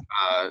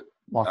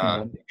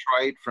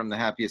 Detroit from The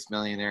Happiest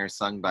Millionaire,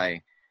 sung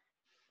by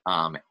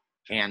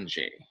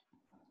Angie,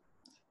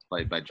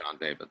 played by John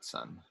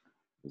Davidson,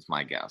 is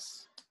my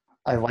guess.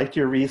 I liked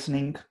your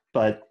reasoning,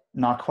 but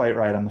not quite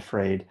right, I'm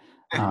afraid.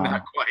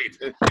 Not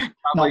quite.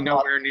 Probably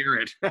nowhere near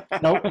it.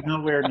 Nope,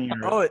 nowhere near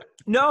it. Oh,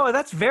 no,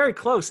 that's very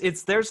close.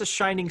 There's a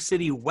shining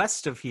city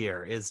west of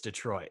here is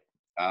Detroit.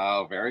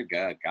 Oh, very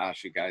good.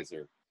 Gosh, you guys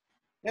are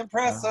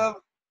impressive.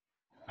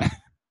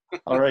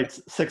 All right,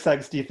 Six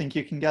Eggs, do you think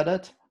you can get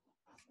it?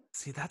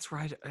 See, that's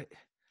right.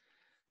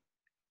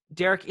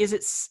 Derek, is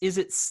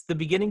it the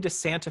beginning to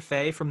Santa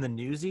Fe from the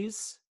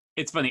Newsies?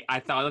 It's funny. I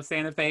thought of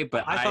Santa Fe,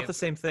 but I thought the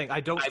same thing.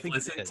 I've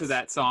listened to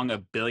that song a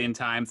billion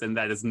times, and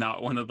that is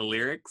not one of the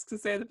lyrics to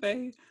Santa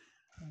Fe.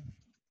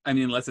 I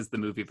mean, unless it's the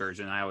movie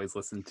version. I always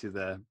listen to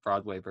the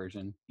Broadway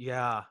version.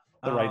 Yeah.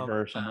 The right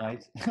version,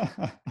 right?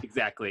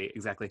 Exactly.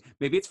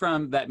 Maybe it's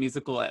from that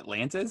musical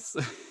Atlantis.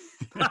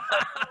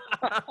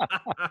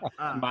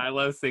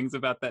 Milo sings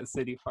about that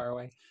city far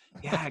away.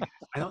 Yeah,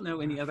 I don't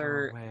know any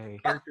other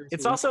characters.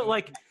 It's also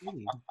like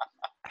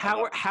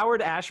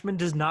Howard Ashman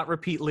does not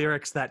repeat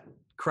lyrics that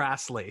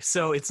crassly,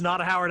 so it's not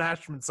a Howard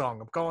Ashman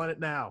song. I'm calling it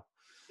now.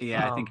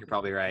 Yeah, I think you're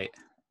probably right.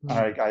 All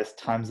right, guys,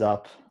 time's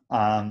up.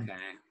 Okay.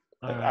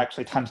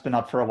 Actually, time's been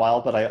up for a while,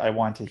 but I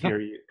want to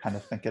hear you kind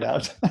of think it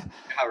out.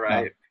 All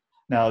right.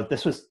 No,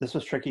 this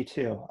was tricky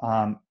too.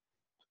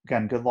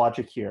 Again, good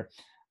logic here.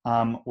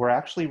 We're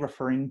actually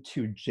referring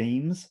to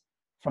James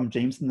from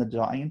James and the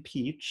Giant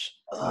Peach.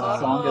 The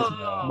song is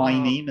 "My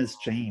Name Is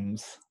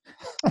James."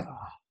 Oh,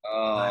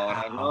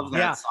 I love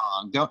that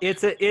song.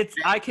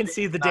 I can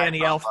see the Danny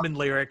Elfman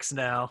lyrics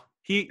now.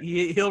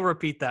 He'll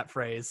repeat that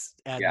phrase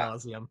ad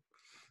nauseum.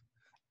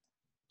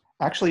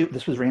 Actually,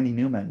 this was Randy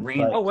Newman.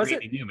 Was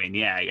Randy it? Newman,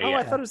 yeah.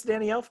 I thought it was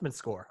Danny Elfman's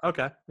score.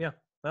 Okay, yeah.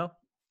 Well,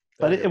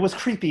 but it was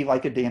creepy,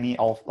 like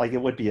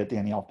it would be a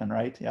Danny Elfman,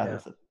 right? Yeah, it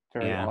was a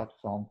very odd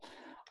film.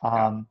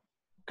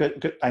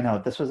 Good. I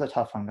know this was a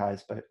tough one,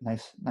 guys, but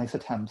nice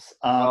attempts.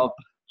 Well,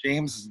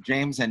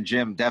 James and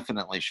Jim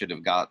definitely should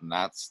have gotten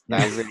that.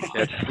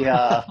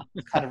 Yeah,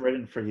 kind of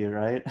written for you,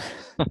 right?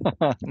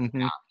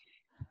 Yeah.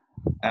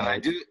 And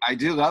I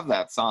do love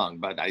that song,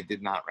 but I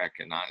did not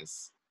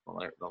recognize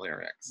the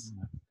lyrics.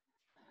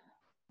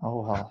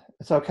 Oh well,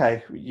 it's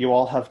okay. You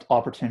all have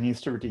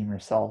opportunities to redeem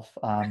yourself.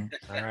 All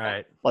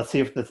right. Let's see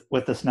if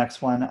with this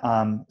next one.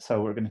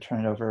 So we're going to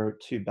turn it over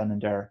to Ben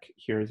and Derek.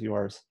 Here's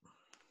yours.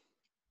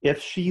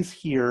 If she's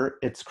here,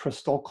 it's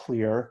crystal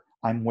clear.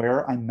 I'm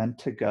where I'm meant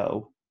to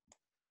go.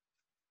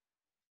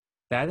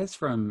 That is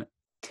from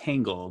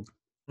Tangled.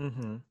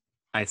 Mm-hmm.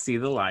 I see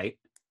the light.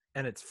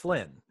 And it's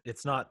Flynn.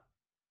 It's not.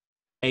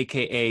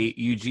 AKA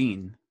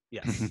Eugene.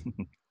 Yes.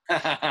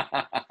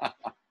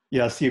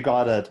 Yes, you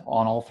got it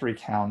on all three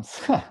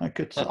counts.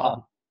 Good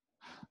job.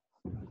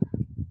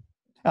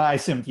 I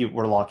assumed you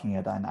were locking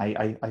it in.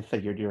 I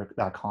figured you're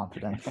that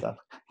confident. So.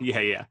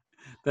 Yeah.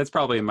 That's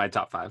probably in my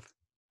top 5.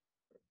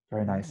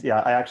 Very nice.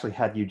 Yeah, I actually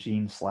had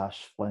Eugene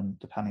 / Flynn,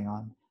 depending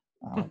on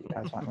what you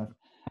guys went with.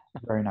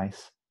 Very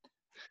nice.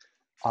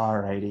 All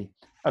righty.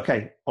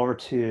 Okay, over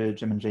to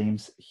Jim and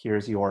James.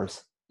 Here's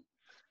yours.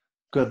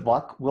 Good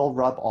luck will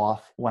rub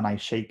off when I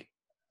shake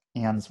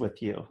hands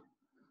with you.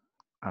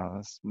 Oh,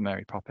 that's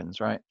Mary Poppins,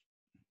 right?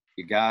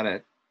 You got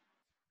it.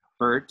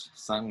 Bert,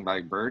 sung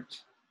by Bert.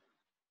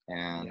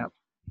 And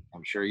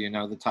I'm sure you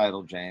know the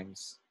title,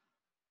 James.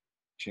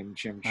 Chim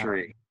Chim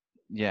Cheree.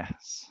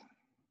 Yes.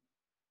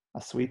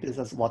 A sweep is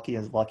as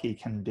lucky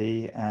can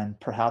be, and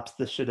perhaps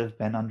this should have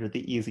been under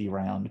the easy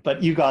round,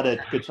 but you got it.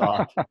 Good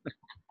job.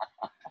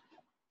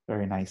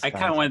 Very nice. I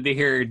kind of wanted to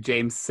hear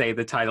James say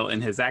the title in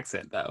his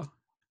accent, though.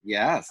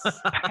 Yes.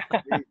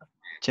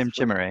 Chim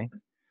Chimmery.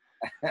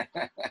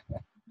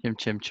 Chim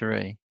Chim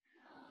Cheree.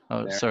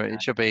 Oh, sorry,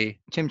 it should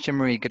be Chim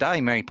Chimmery. Good day,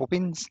 Mary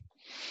Poppins.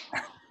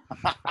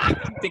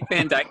 Dick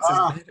Van Dyke's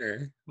is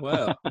better.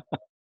 Whoa.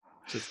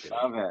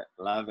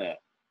 Love it.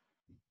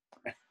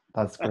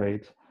 That's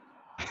great.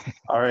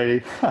 All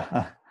righty.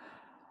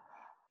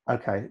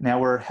 Okay, now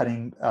we're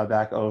heading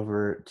back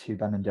over to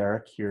Ben and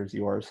Derek. Here's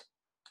yours.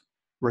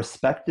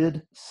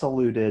 Respected,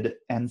 saluted,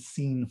 and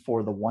seen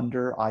for the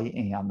wonder I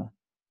am.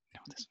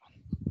 No, this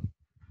one.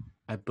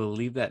 I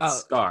believe that's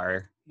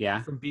Scar.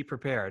 Yeah. From Be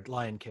Prepared,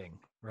 Lion King,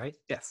 right?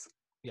 Yes.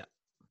 Yeah.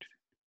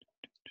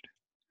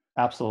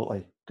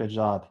 Absolutely. Good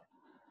job.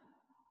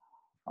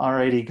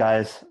 Alrighty,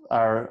 guys.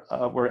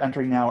 We're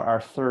entering now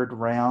our third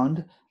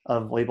round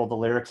of Label the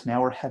Lyrics.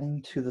 Now we're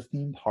heading to the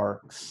theme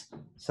parks.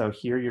 So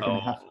here you're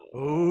going to have...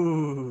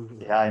 Ooh.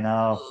 Yeah, I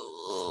know.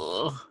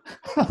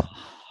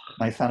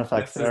 Nice sound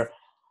effects there.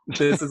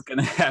 This is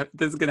gonna have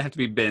to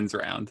be Ben's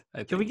round.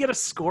 Can we get a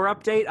score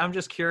update? I'm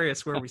just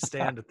curious where we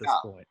stand at this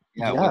point.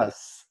 Yeah,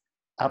 yes,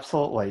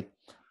 absolutely.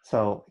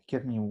 So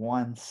give me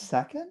 1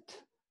 second,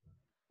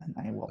 and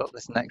I will. But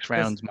this next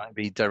round might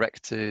be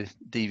direct to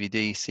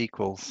DVD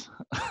sequels.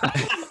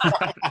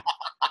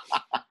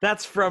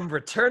 That's from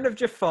Return of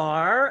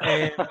Jafar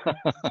and.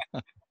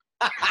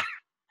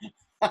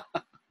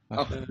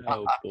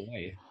 Oh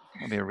boy.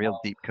 That'll be a real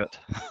deep cut.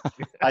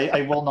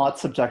 I will not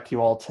subject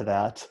you all to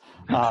that.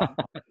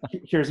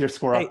 Here's your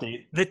score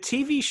update. The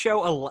TV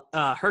show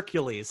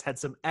Hercules had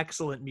some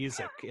excellent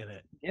music in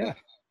it. Yeah.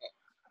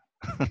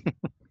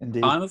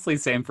 Indeed. Honestly,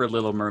 same for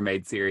Little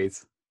Mermaid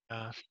series.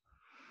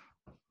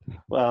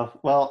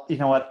 Well, you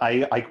know what?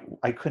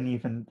 I couldn't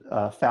even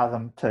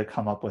fathom to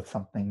come up with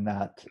something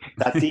that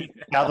deep.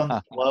 Fathom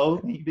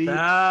low, maybe.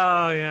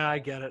 Oh yeah, I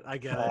get it.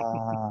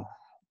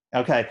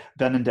 Okay,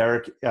 Ben and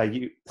Derek,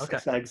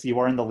 Six Eggs, you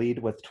are in the lead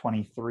with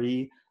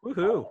 23.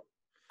 Woohoo!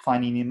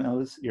 Finding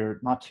Nemo's, you're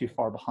not too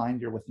far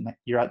behind.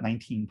 You're at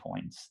 19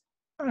 points.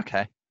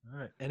 Okay. All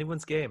right.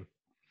 Anyone's game.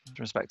 It's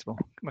respectable.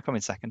 I'm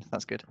coming second.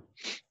 That's good.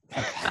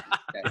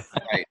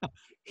 Right.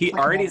 He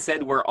already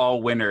said we're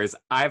all winners.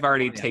 I've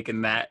already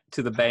taken that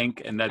to the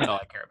bank, and that's all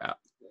I care about.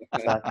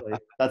 Exactly.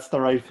 That's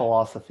the right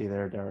philosophy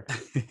there, Derek.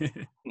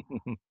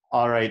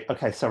 All right.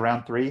 Okay. So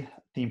round 3,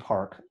 theme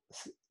park.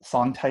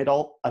 Song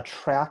title,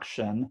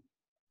 attraction,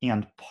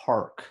 and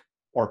park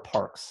or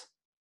parks.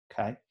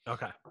 Okay.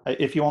 Okay.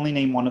 If you only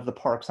name one of the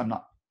parks, I'm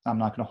not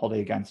going to hold it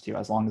against you,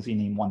 as long as you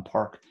name one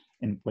park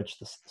in which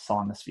the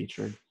song is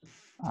featured,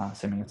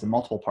 assuming it's in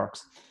multiple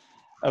parks.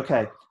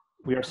 Okay.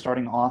 We are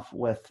starting off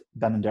with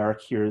Ben and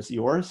Derek. Here's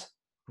yours.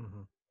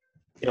 Mm-hmm.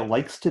 It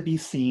likes to be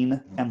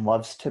seen and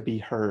loves to be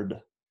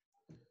heard.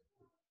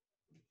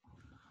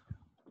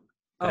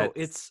 That's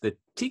it's the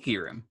Tiki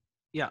Room.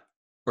 Yeah.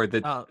 Or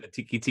the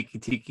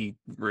Tiki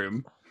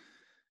Room.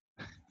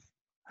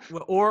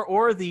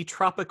 Or the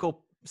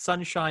Tropical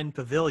Sunshine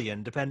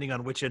Pavilion, depending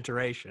on which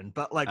iteration.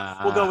 But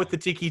we'll go with the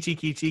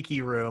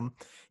Tiki Room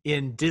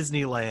in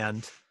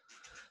Disneyland.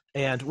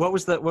 And what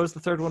was the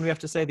third one we have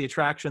to say? The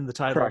attraction, the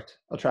title. Correct.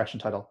 Attraction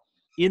title.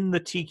 In the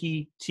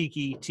Tiki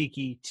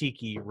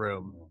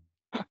Room.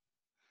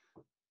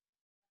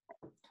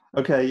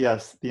 Okay,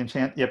 yes. The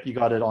enchant. Yep, you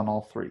got it on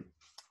all 3.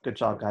 Good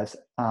job, guys.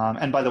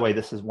 And by the way,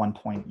 this is 1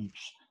 point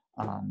each.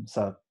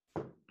 So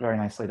very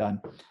nicely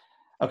done.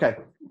 Okay,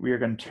 we are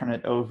going to turn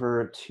it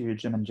over to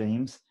Jim and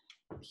James.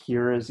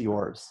 Here is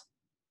yours.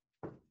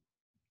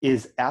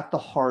 Is at the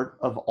heart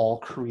of all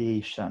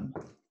creation.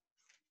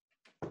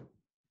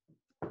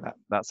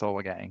 That's all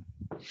we're getting.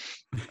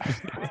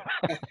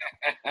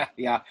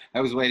 Yeah,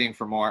 I was waiting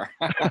for more.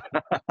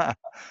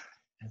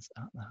 It's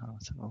at the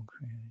heart of all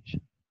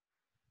creation.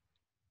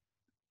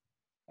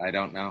 I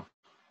don't know.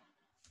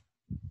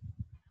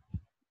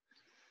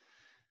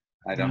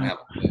 I don't have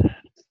a clue.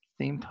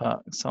 Theme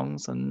park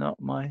songs are not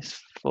my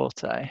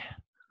forte.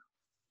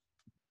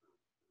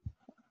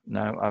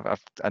 No,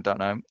 I don't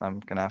know. I'm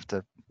gonna have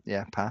to,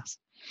 pass.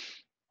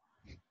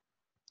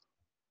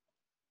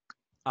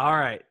 All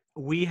right,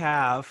 we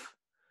have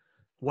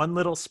One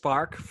Little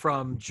Spark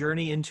from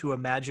Journey into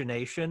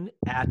Imagination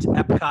at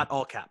Epcot,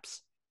 all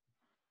caps.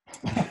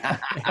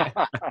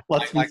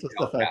 Let's be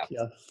specific.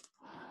 Yes.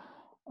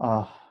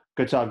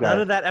 Good job, guys.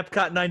 None of that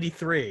Epcot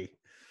 93.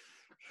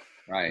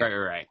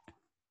 Right.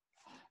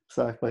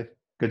 Exactly.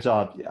 Good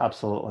job.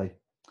 Absolutely.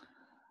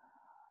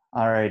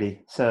 All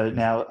righty. So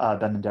now,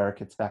 Ben and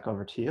Derek, it's back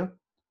over to you.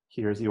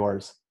 Here's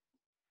yours.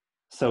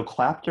 So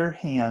clap your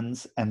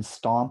hands and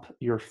stomp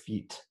your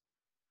feet.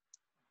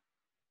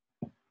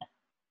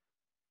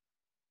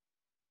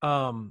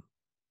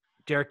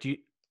 Derek, do you?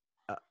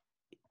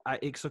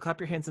 So clap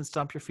your hands and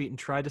stomp your feet and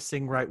try to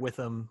sing right with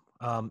them.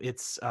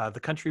 It's the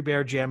Country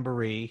Bear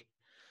Jamboree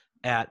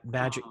at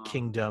Magic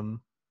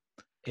Kingdom,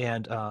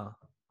 and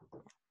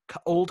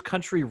Old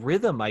Country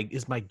Rhythm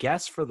is my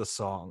guess for the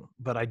song,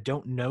 but I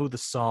don't know the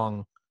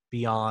song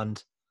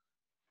beyond.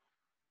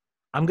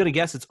 I'm going to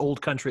guess it's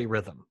Old Country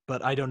Rhythm,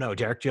 but I don't know.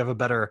 Derek, do you have a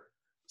better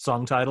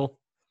song title?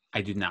 I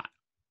do not.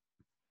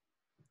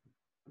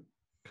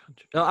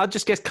 I'll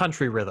just guess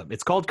Country Rhythm.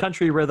 It's called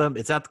Country Rhythm.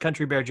 It's at the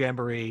Country Bear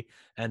Jamboree,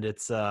 and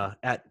it's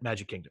at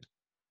Magic Kingdom.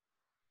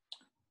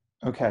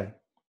 Okay,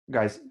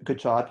 guys, good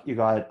job. You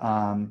got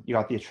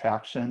the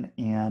attraction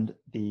and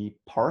the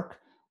park.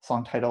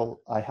 Song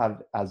title I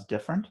have as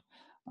different.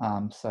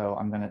 So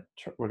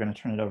we're gonna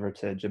turn it over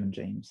to Jim and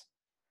James.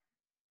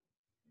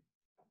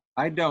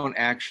 I don't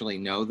actually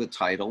know the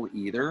title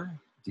either.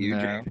 Do you,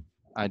 James?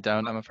 I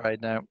don't, I'm afraid,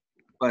 no.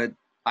 But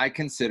I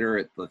consider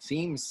it the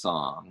theme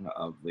song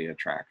of the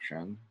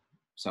attraction.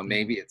 So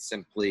maybe it's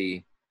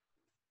simply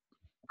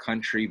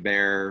Country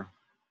Bear.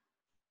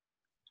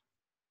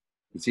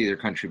 It's either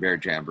Country Bear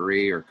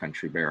Jamboree or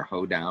Country Bear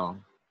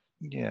Hoedown.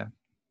 Yeah.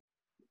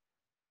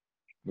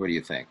 What do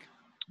you think?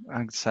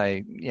 I'd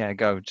say,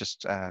 go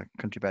just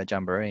Country Bear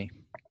Jamboree.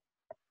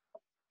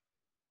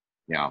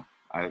 Yeah,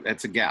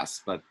 it's a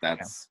guess, but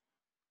that's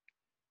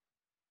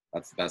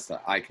the best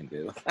that I can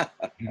do.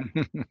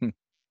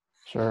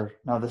 Sure.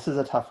 No, this is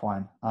a tough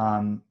one.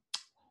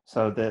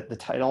 So the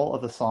title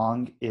of the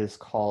song is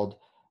called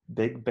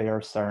Big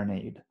Bear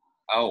Serenade.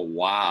 Oh,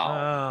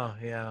 wow.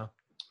 Oh, yeah.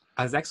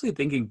 I was actually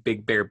thinking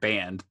Big Bear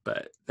Band,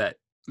 but that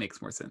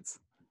makes more sense.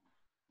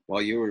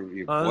 Well, yeah,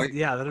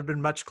 that would have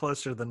been much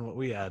closer than what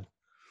we had.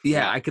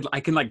 Yeah, I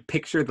can like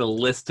picture the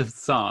list of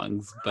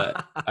songs,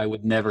 but I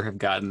would never have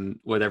gotten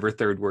whatever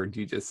third word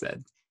you just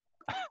said.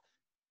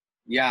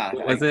 Yeah.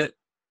 What was it?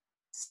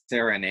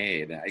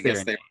 Serenade. I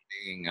guess they were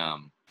being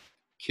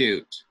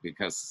cute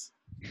because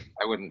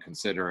I wouldn't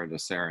consider it a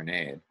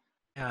serenade.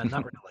 Yeah,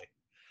 not really.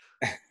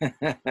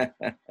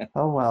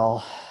 Oh,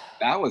 well.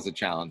 That was a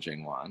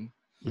challenging one.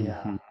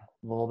 Yeah, a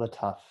little bit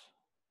tough.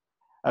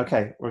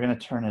 Okay, we're going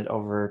to turn it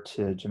over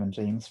to Jim and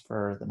James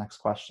for the next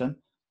question.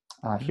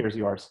 Here's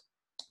yours.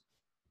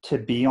 To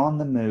be on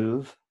the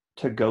move,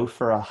 to go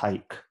for a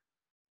hike.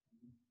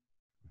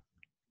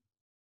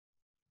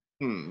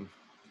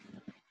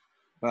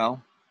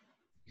 Well,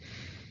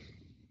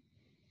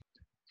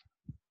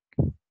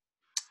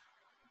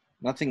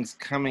 nothing's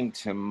coming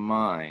to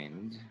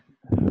mind.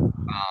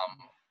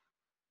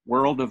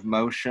 World of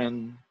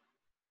Motion,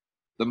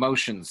 the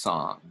Motion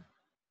Song.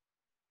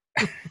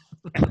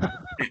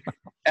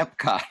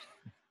 Epcot.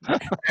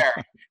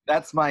 There.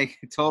 That's my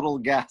total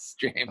guess,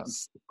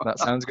 James. That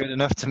sounds good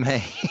enough to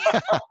me.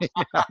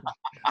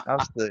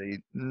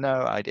 Absolutely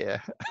no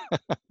idea.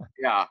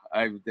 Yeah,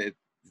 it's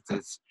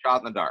a shot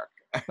in the dark.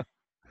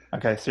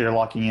 Okay, so you're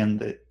locking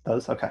in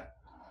those? Okay.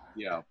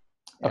 Yeah.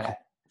 Okay.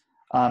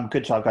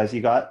 Good job, guys.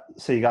 You got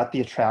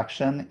the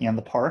attraction and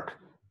the park.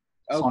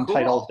 Song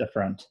title is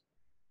different.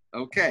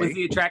 Okay. What's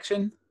the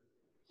attraction?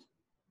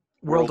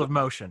 World of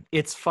Motion.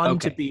 It's fun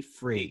to be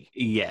free.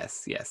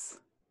 Yes.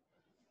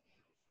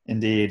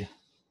 Indeed.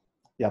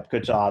 Yep,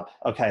 good job.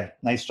 Okay,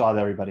 nice job,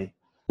 everybody.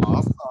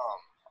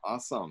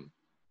 Awesome.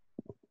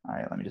 All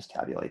right, let me just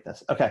tabulate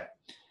this. Okay,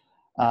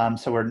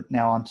 so we're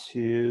now on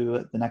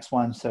to the next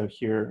one. So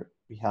here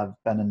we have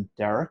Ben and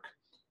Derek.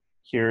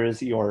 Here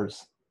is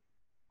yours.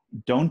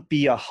 Don't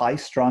be a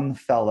high-strung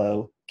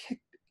fellow.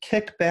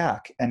 Kick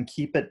back and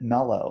keep it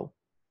mellow.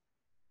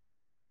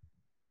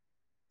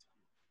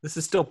 This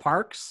is still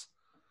Parks?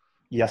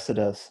 Yes, it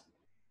is.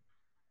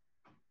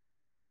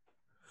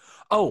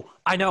 Oh,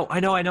 I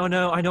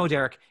know,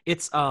 Derek.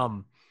 It's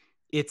the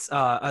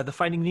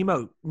Finding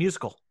Nemo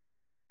musical.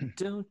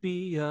 Don't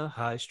be a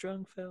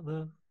high-strung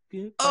fellow.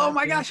 Oh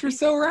my gosh, you're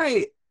so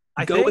right.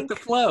 Go with the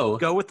flow.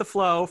 Go with the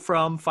flow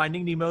from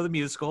Finding Nemo the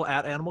musical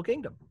at Animal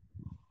Kingdom.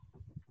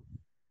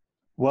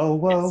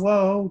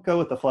 Whoa. Go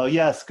with the flow.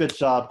 Yes, good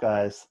job,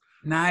 guys.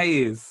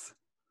 Nice.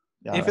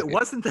 Yeah, if it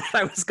wasn't that,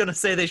 I was going to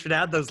say they should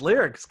add those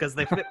lyrics because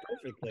they fit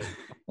perfectly.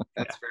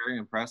 That's very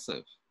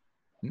impressive.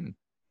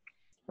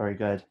 Very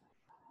good.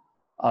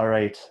 All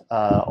right,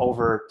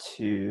 over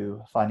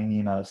to Finding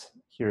Nemo's.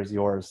 Here's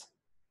yours.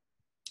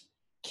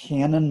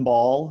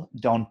 Cannonball,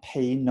 don't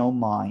pay no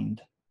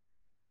mind.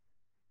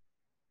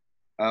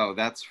 Oh,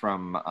 that's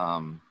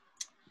from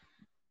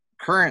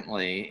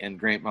currently in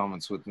Great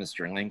Moments with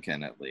Mr.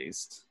 Lincoln, at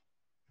least.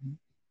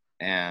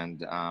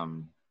 And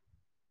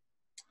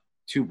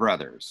Two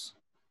Brothers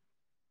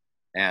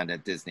and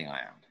at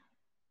Disneyland.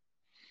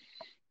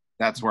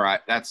 That's where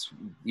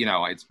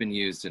it's been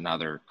used in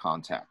other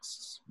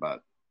contexts,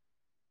 but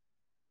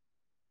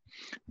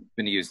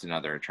been used in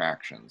other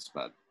attractions,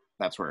 but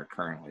that's where it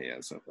currently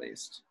is, at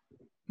least.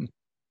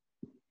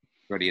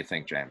 What do you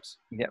think, James?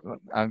 Yeah,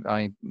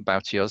 I bow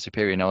to your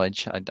superior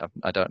knowledge. I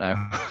don't know.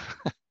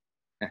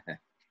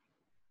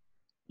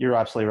 You're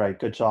absolutely right.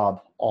 Good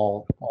job.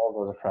 All of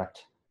those are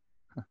correct.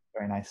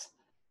 Very nice.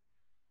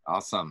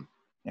 Awesome.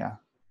 Yeah.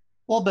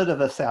 A little bit of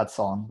a sad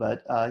song,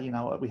 but you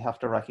know what? We have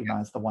to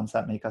recognize the ones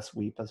that make us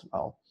weep as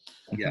well.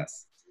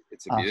 Yes.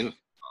 It's a beautiful song.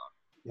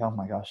 Oh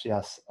my gosh,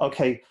 yes.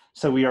 Okay,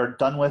 so we are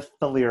done with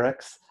the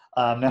lyrics.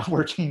 Now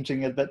we're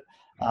changing it, but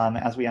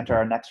as we enter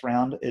our next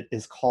round, it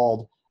is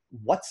called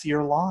What's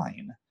Your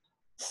Line?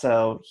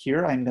 So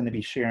here I'm going to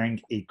be sharing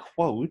a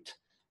quote,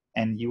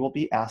 and you will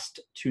be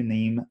asked to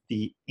name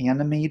the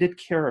animated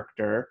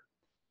character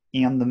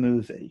and the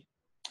movie.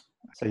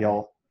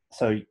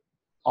 So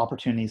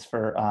opportunities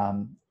for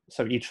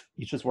so each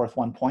is worth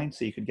 1 point,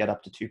 so you could get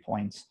up to 2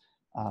 points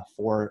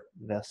for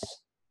this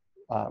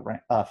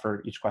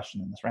for each question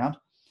in this round.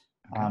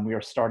 Okay. We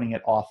are starting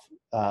it off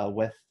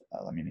with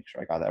let me make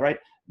sure I got that right.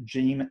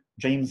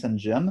 James and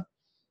Jim.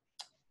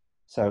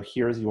 So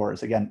here's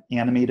yours again: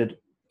 animated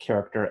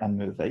character and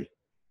movie.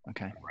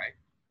 Okay. Right.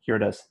 Here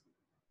it is.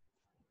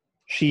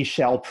 She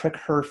shall prick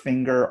her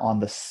finger on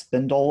the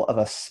spindle of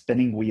a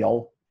spinning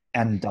wheel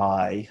and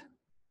die.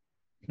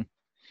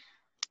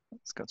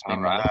 It's got to be All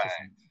Maleficent.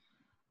 right.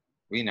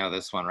 We know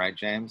this one, right,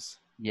 James?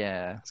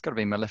 Yeah, it's got to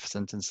be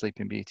Maleficent and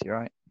Sleeping Beauty,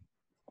 right?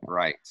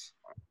 Right.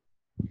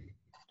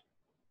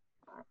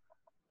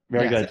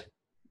 Very good.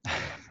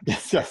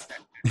 Yes.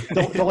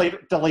 Delayed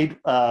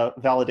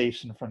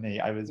validation from me.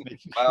 I was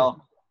making sure.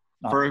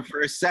 Well,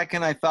 for a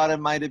second, I thought it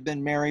might have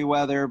been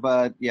Merryweather,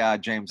 but yeah,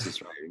 James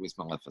is right. It was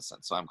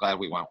Maleficent, so I'm glad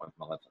we went with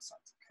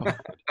Maleficent.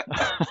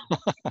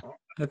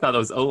 I thought it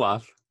was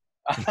Olaf.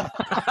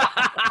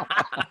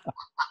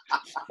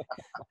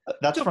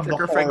 That's Don't from prick the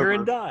her horror finger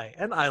and die,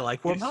 and I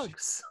like warm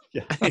hugs.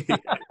 Yeah.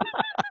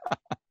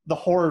 The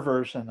horror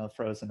version of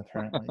Frozen,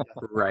 apparently.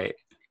 Yeah. Right.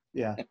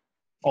 Yeah. He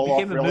Olaf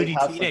became a moody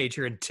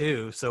teenager in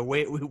 2, so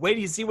wait till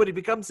you see what he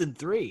becomes in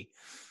 3.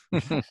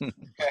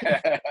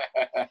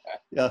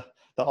 Yeah,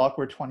 the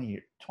awkward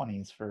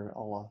 20s for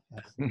Olaf.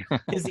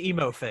 Yes. His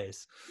emo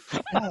phase.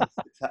 Yes,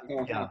 exactly.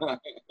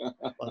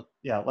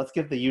 Yeah. Let's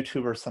give the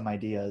YouTubers some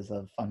ideas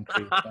of fun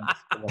creations.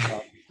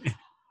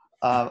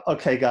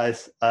 Okay,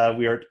 guys,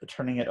 we are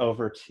turning it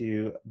over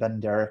to Ben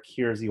and Derek.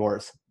 Here's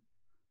yours.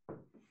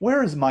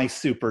 Where is my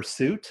super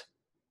suit?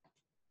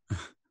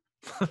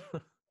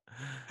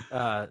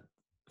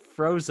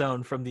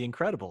 Frozone from The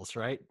Incredibles,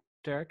 right,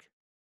 Derek?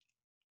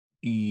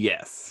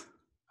 Yes.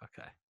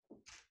 Okay.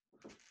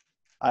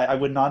 I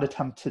would not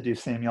attempt to do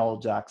Samuel L.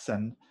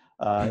 Jackson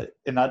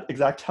in that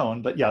exact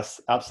tone, but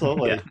yes,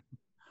 absolutely. Yeah.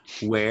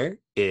 Where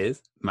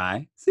is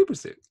my super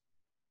suit?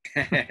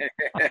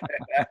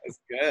 That's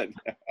good.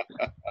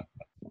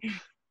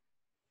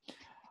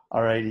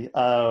 All righty.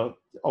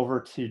 Over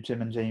to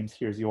Jim and James.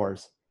 Here's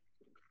yours.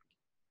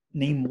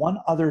 Name one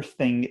other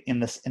thing in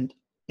this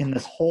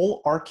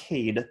whole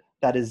arcade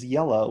that is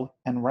yellow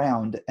and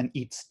round and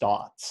eats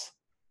dots?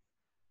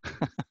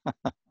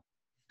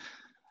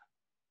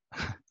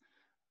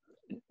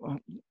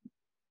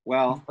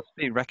 Well, must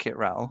be Wreck-It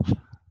Ralph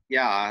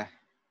yeah.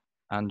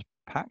 and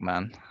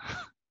Pac-Man.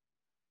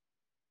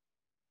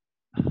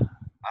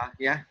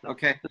 Yeah,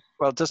 okay.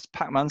 Well, does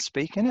Pac-Man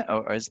speak in it,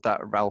 or is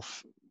that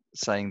Ralph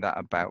saying that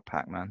about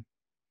Pac-Man?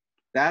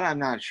 That I'm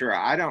not sure.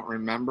 I don't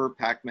remember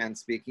Pac-Man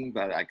speaking,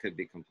 but I could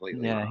be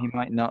completely Yeah, wrong. he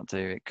might not do.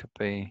 It could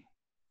be,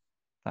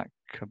 that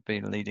could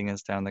be leading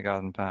us down the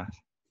garden path.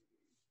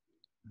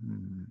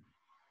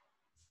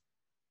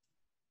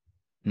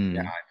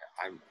 Yeah,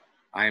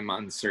 I'm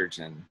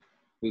uncertain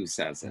who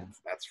says it.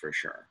 That's for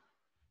sure.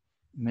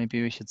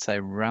 Maybe we should say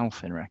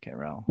Ralph in Wreck-It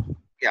Ralph.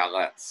 Yeah,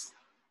 let's.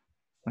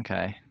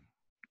 Okay,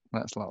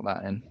 let's lock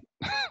that in.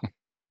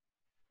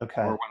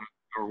 Okay.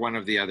 Or one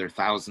of the other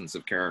thousands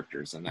of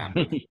characters in that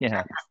movie.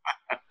 Yeah.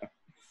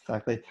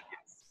 Exactly.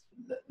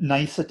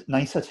 Nice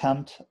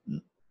attempt.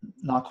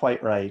 Not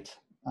quite right.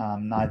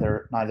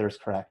 Neither is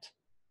correct.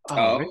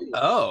 Oh. Really?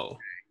 Oh.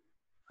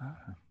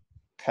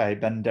 Okay,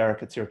 Ben and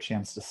Derek, it's your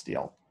chance to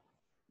steal.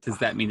 Does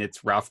that mean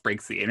it's Ralph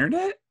Breaks the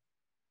Internet?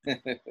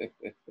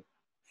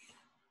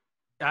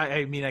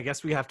 I mean, I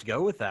guess we have to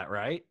go with that,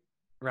 right?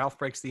 Ralph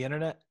Breaks the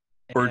Internet?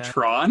 Or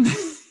Tron?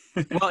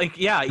 Well,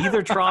 yeah,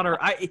 either Tron or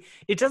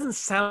it doesn't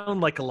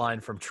sound like a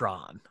line from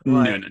Tron.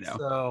 No.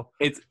 So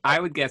I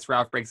would guess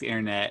Ralph Breaks the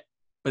Internet,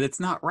 but it's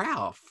not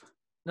Ralph.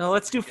 No,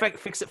 let's do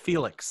Fix It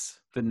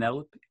Felix.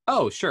 Vanellope?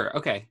 Oh, sure.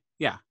 Okay.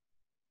 Yeah.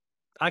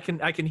 I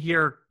can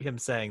hear him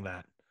saying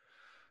that.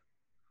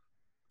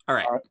 All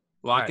right.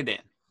 Lock it in.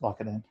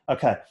 Lock it in.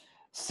 Okay.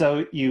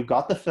 So you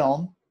got the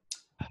film.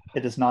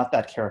 It is not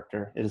that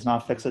character. It is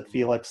not Fix It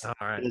Felix. All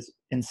right. It is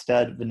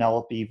instead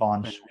Vanellope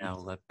Von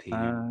Vanellope.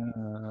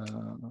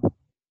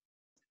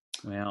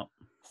 Well.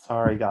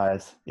 Sorry,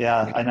 guys.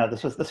 Yeah, I know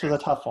this was a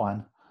tough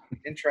one.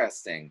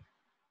 Interesting.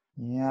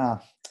 Yeah.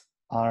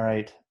 All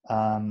right.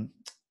 All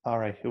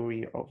right. Who are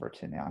we over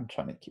to now? I'm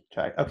trying to keep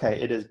track. Okay,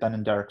 it is Ben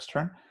and Derek's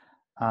turn.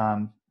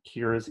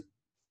 Here's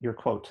your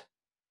quote.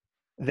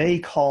 They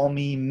call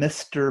me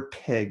Mr.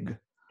 Pig.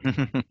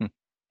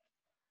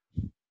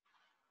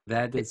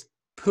 That is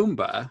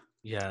Pumbaa.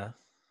 Yeah.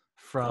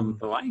 From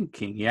The Lion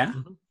King, yeah?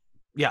 Mm-hmm.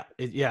 Yeah,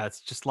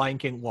 it's just Lion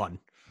King 1.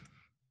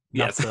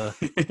 Yes. Not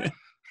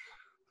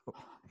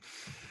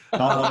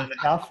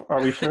 1.5,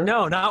 are we sure?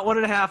 No, not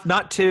 1.5,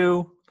 not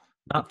 2,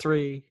 not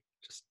 3,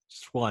 just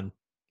 1.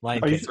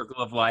 Lion King.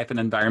 Circle of Life, an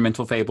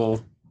environmental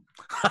fable.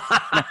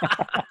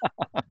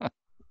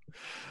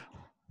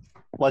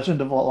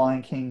 Legend of the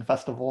Lion King,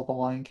 Festival of the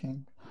Lion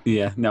King.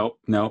 Yeah, nope.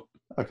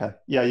 Okay.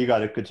 Yeah, you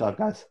got it. Good job,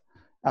 guys.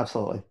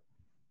 Absolutely.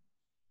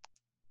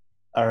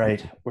 All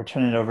right. We're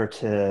turning it over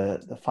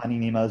to the Finding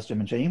Nemo's Jim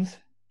and James.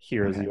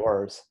 Here's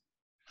yours.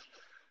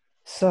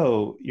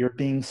 So, you're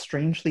being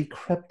strangely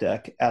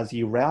cryptic as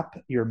you wrap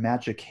your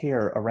magic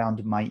hair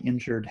around my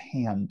injured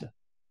hand.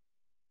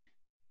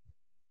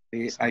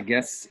 I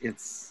guess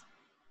it's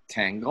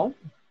Tangle.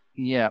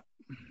 Yeah.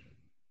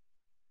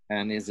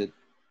 And is it?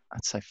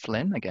 I'd say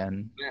Flynn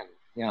again.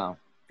 Yeah,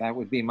 that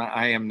would be my.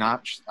 I am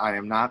not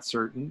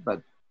certain,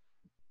 but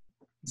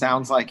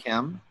sounds like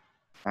him.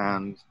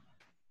 And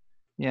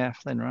yeah,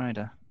 Flynn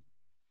Rider.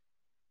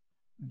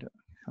 I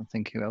can't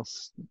think who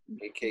else.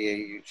 AKA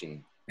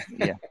Eugene.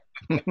 Yeah.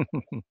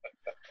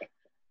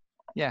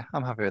 Yeah,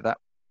 I'm happy with that.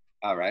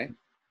 All right.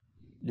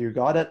 You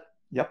got it.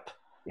 Yep.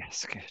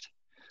 Yes, good.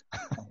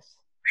 Nice.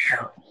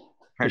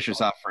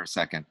 Pressure's off for a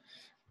second.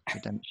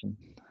 Redemption.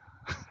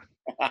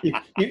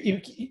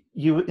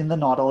 You in the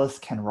Nautilus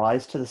can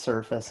rise to the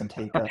surface and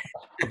take a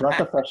breath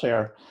of fresh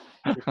air.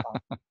 You're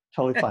fine.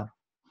 Totally fine.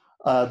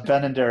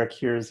 Ben and Derek,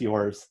 here's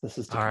yours. This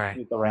is to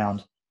complete the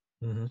round.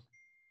 Mm-hmm.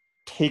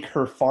 Take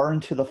her far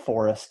into the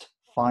forest.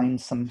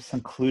 Find some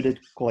secluded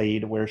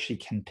glade where she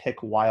can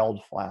pick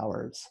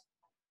wildflowers.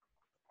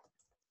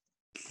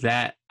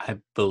 That, I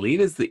believe,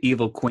 is the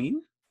Evil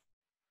Queen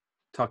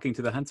talking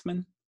to the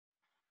huntsman.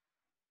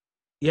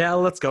 Yeah,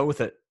 let's go with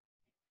it.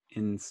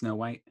 In Snow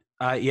White?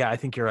 Yeah, I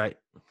think you're right.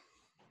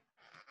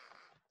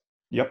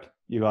 Yep,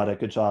 you got it.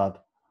 Good job.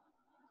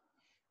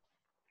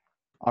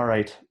 All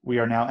right, we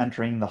are now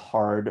entering the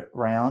hard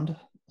round.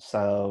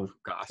 So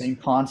same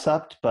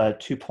concept, but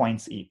 2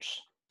 points each.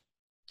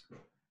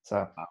 So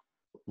a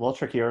little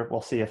trickier.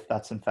 We'll see if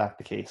that's in fact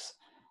the case.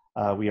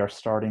 We are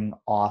starting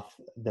off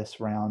this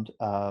round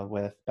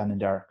with Ben and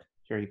Derek.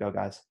 Here you go,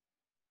 guys.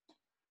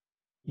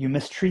 You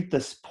mistreat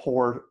this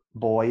poor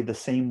boy the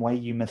same way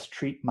you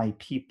mistreat my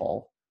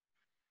people.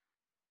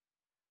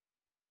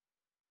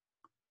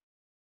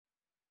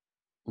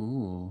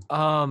 Ooh.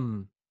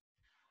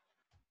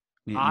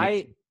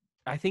 I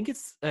think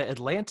it's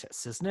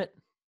Atlantis, isn't it?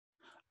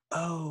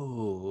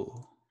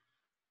 Oh.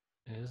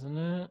 Isn't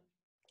it?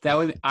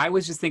 I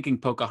was just thinking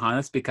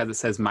Pocahontas because it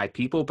says my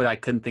people, but I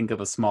couldn't think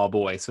of a small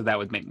boy, so that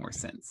would make more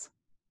sense.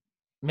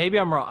 Maybe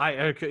I'm wrong.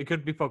 It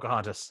could be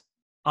Pocahontas.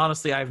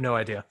 Honestly, I have no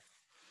idea.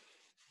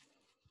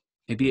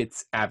 Maybe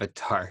it's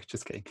Avatar.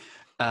 Just kidding.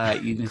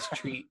 You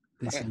mistreat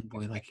this young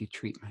boy like you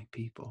treat my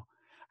people.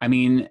 I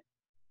mean,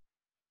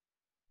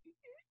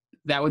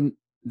 That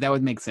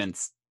would make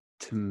sense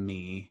to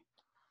me.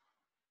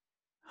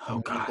 Oh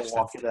I'm gonna gosh,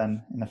 walk it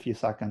in a few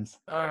seconds.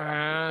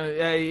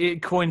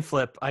 Coin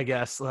flip, I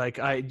guess. Like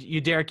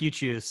Derek, you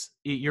choose.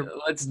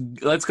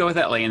 Let's go with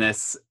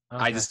Atlantis.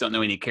 Okay. I just don't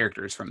know any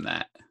characters from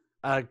that.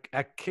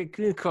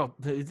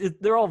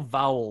 They're all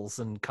vowels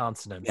and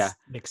consonants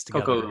mixed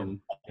together. Coco.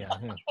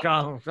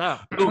 Yeah.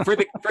 Ooh, for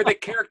the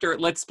character,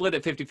 let's split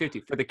it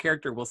 50-50. For the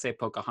character, we'll say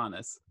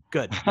Pocahontas.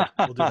 Good. Yeah,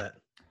 we'll do that.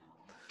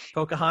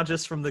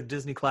 Pocahontas from the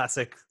Disney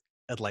classic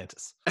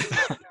Atlantis.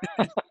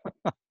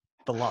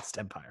 The Lost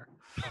Empire.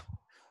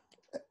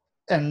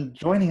 And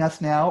joining us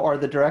now are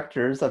the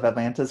directors of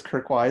Atlantis,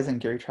 Kirk Wise and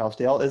Gary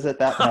Trousdale. Is it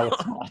that? No,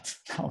 it's not.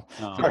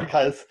 No. Sorry,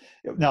 guys.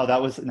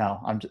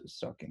 No, I'm just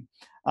joking.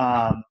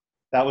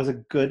 That was a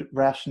good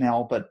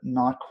rationale, but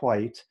not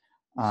quite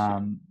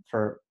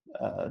for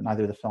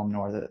neither the film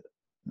nor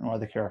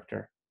the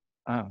character.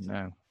 Oh,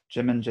 no.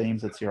 Jim and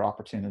James, it's your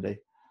opportunity.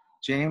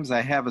 James,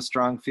 I have a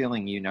strong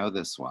feeling you know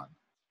this one.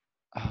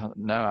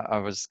 No, I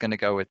was going to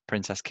go with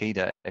Princess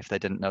Kida if they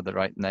didn't know the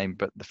right name,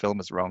 but the film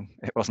was wrong.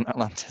 It wasn't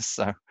Atlantis,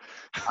 so.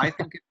 I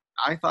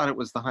thought it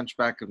was The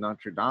Hunchback of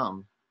Notre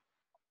Dame.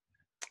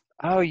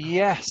 Oh,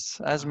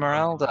 yes,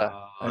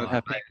 Esmeralda. And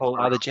her people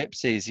are the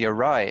gypsies. You're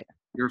right.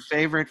 Your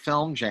favorite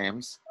film,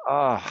 James.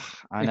 Oh,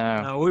 I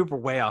know. No, we were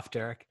way off,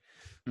 Derek.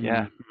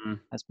 Yeah,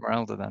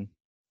 Esmeralda then.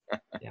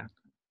 Yeah.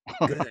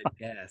 Good.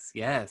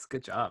 Yes.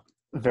 Good job.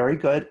 Very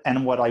good.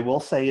 And what I will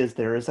say is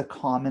there is a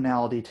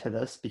commonality to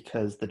this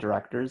because the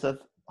directors of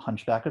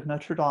Hunchback of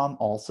Notre Dame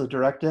also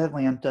directed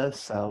Atlantis.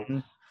 So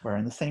we're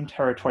in the same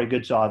territory.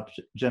 Good job,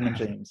 Jim and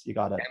James. You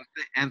got it.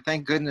 And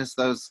thank goodness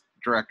those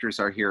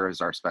directors are here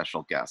as our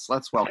special guests.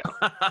 Let's welcome.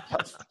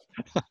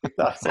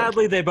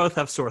 Sadly, they both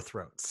have sore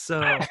throats.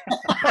 So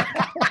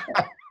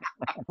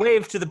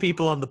wave to the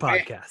people on the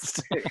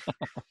podcast.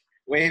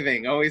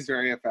 Waving, always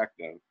very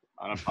effective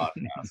on a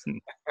podcast.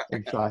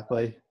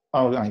 Exactly.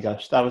 Oh my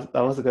gosh, that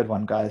was a good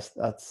one, guys.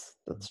 That's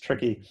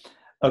tricky.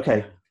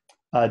 Okay,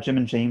 Jim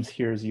and James,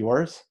 here's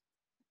yours.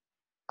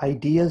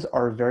 Ideas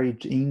are very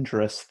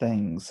dangerous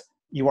things.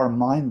 You are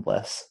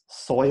mindless.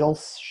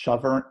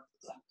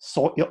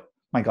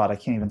 My God, I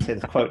can't even say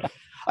this quote.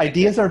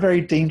 Ideas are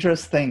very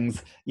dangerous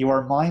things. You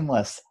are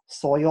mindless,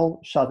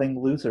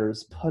 soil-shoving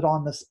losers put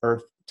on this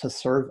earth to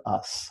serve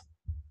us.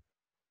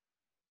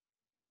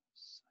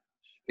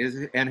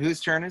 And whose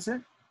turn is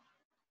it?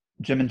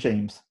 Jim and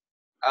James.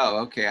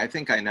 Oh, okay. I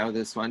think I know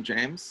this one,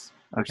 James.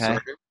 Okay.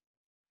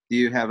 Do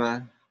you have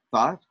a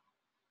thought?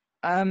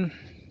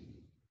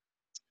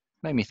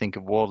 Made me think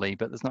of WALL-E,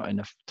 but there's not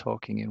enough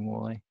talking in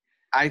WALL-E.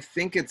 I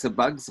think it's A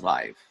Bug's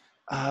Life.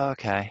 Oh,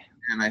 okay.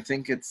 And I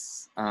think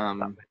it's that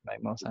would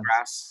make more sense.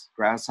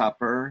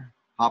 Grasshopper,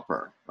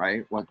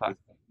 right? What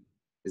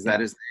is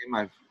that his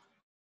name?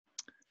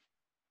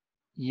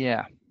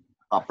 Yeah.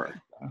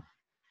 Hopper.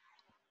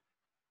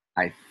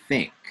 I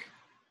think.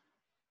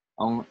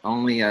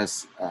 Only a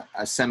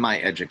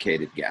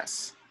semi-educated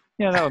guess.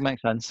 Yeah, that would make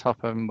sense.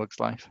 Hopper and Bug's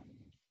Life.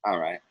 All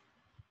right.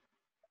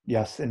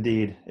 Yes,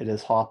 indeed. It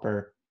is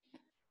Hopper.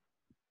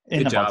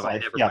 Good job. I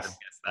never would have guessed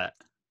that.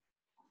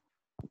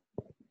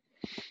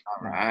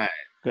 All right.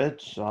 Good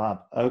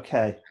job.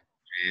 Okay.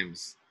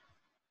 James.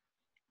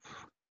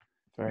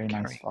 Very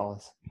nice,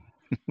 fellas.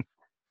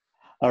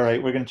 All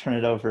right, we're going to turn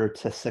it over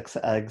to Six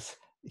Eggs.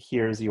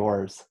 Here's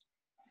yours.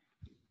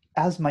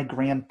 As my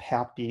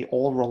grandpappy,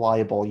 Old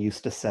Reliable,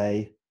 used to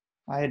say,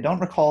 I don't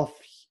recall if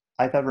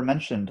I've ever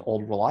mentioned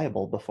Old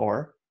Reliable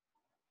before.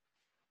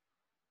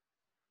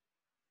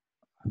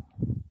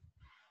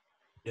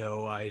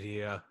 No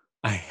idea.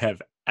 I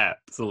have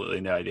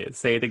absolutely no idea.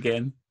 Say it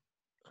again.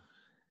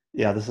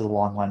 Yeah, this is a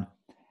long one.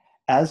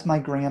 As my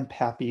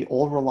grandpappy,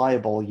 Old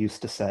Reliable,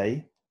 used to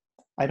say,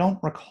 I don't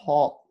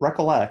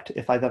recollect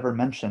if I've ever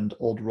mentioned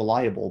Old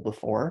Reliable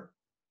before.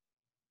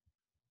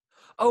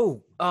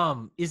 Oh,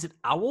 is it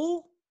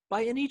Owl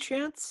by any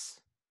chance?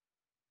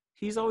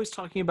 He's always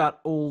talking about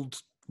old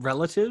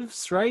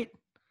relatives, right?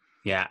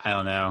 Yeah, I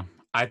don't know.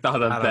 I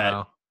thought of that.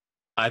 Know.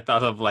 I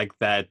thought of like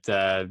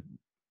that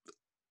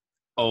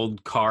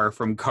old car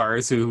from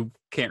Cars who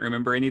can't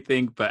remember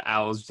anything, but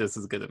Owl's just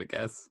as good of a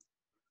guess.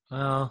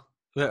 Well,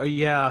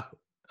 yeah,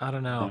 I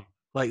don't know.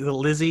 Like the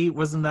Lizzie,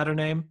 wasn't that her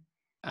name?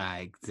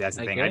 That's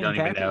the thing. I don't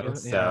even know.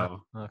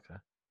 So yeah. Okay.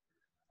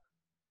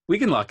 We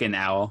can lock in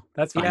Owl.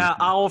 That's fine. Yeah,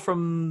 Owl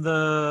from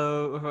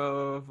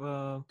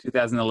the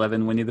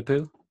 2011 Winnie the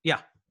Pooh. Yeah,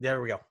 there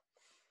we go.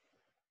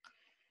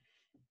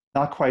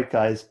 Not quite,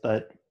 guys,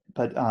 but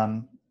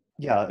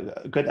yeah,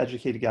 good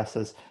educated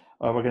guesses.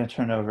 We're going to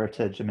turn it over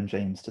to Jim and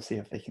James to see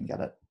if they can get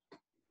it.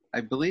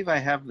 I believe I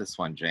have this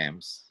one,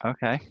 James.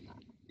 Okay.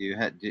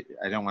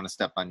 I don't want to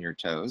step on your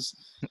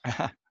toes,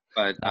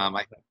 but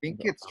I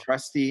think it's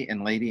Trusty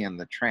and Lady and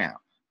the Tramp.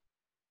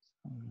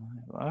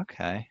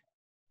 Okay.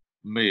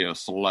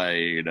 Miss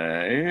Lady.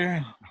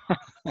 Yeah.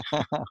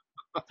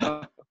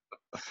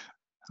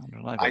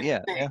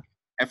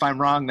 If I'm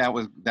wrong,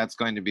 that's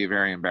going to be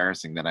very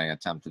embarrassing that I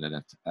attempted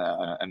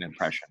an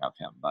impression of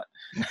him. But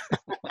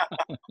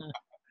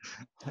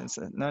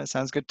No, it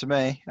sounds good to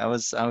me. I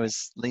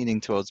was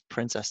leaning towards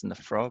Princess and the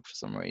Frog for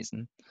some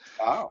reason.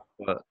 Oh.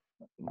 But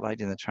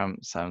Lady and the Tramp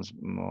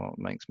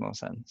makes more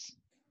sense.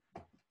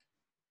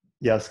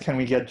 Yes, can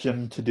we get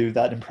Jim to do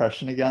that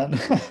impression again?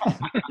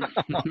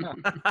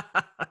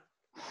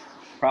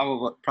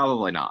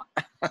 Probably not.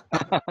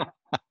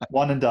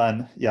 One and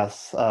done.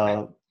 Yes.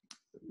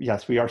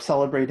 Yes, we are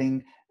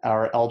celebrating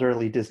our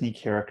elderly Disney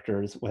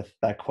characters with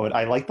that quote.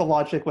 I like the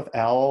logic with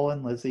Al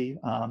and Lizzie.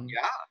 Yeah.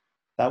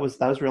 That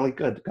was really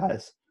good,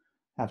 guys.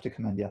 I have to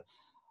commend you.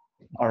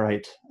 All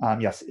right.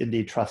 Yes,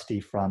 indeed,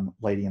 Trusty from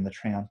Lady and the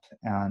Tramp.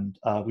 And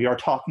we are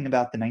talking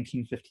about the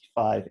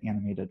 1955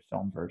 animated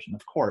film version,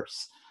 of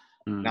course.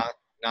 Not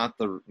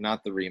the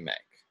remake.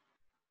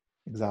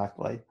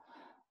 Exactly.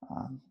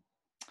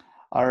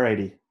 All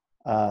righty.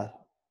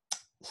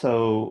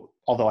 So,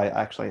 although I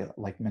actually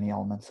like many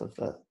elements of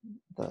the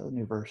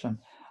new version.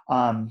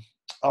 All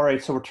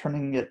right, so we're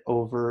turning it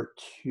over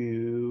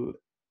to,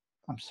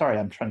 I'm sorry,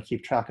 I'm trying to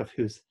keep track of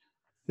whose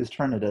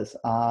turn it is.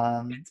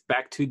 It's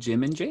back to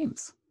Jim and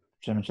James.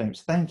 Jim and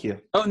James, thank you.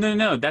 Oh,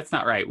 no, that's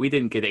not right. We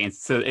didn't get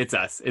answers. So it's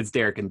us. It's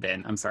Derek and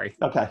Ben. I'm sorry.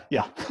 Okay,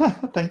 yeah.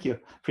 Thank you.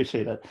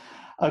 Appreciate it.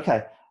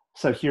 Okay,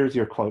 so here's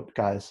your quote,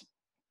 guys.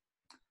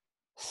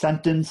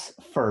 Sentence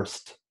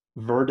first,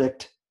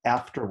 verdict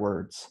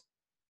afterwards.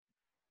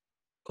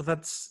 Well,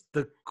 that's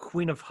the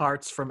Queen of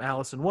Hearts from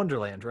Alice in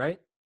Wonderland, right?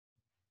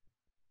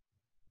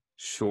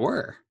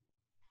 Sure.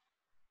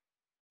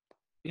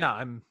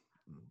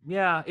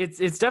 Yeah,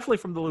 it's definitely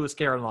from the Lewis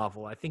Carroll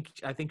novel. I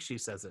think she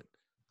says it.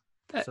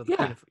 That's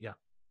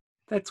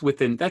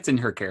in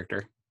her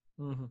character.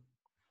 Mm-hmm.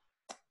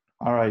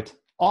 All right.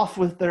 Off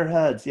with their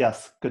heads.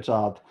 Yes, good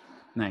job.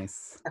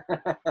 Nice.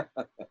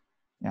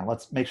 Yeah,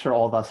 let's make sure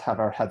all of us have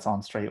our heads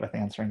on straight with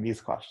answering these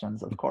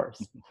questions, of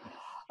course.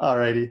 All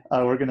righty.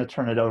 We're going to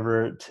turn it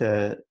over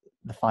to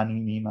the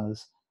Finding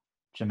Nemo's.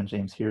 Jim and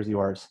James, here's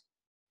yours.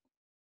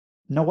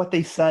 Know what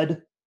they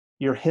said?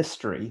 Your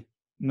history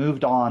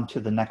moved on to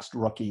the next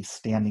rookie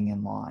standing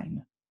in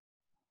line.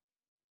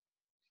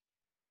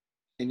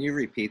 Can you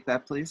repeat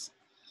that, please?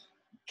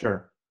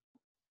 Sure.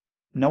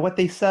 Know what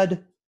they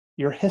said?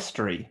 Your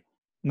history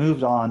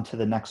moved on to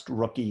the next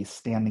rookie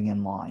standing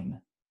in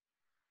line.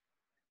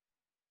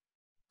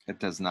 It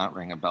does not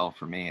ring a bell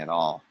for me at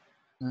all.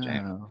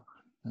 James. No,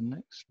 the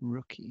next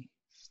rookie.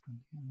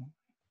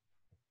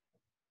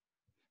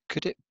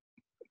 Could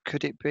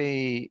it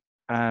be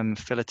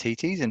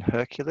Philatites in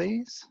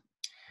Hercules?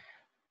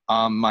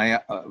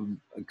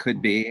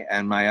 Could be,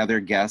 and my other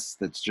guess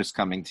that's just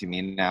coming to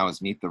me now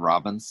is Meet the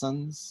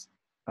Robinsons.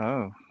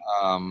 Oh,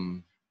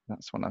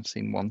 that's one I've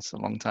seen once a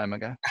long time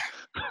ago.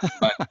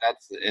 But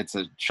it's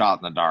a shot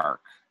in the dark,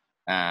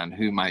 and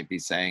who might be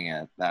saying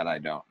it, that I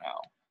don't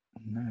know.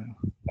 No,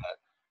 but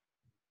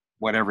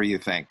whatever you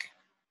think.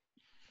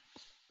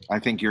 I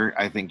think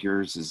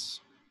yours is.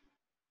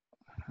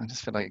 I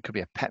just feel like it could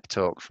be a pep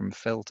talk from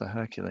Phil to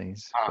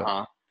Hercules.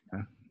 Uh-huh.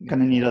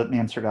 Gonna need an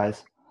answer,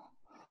 guys.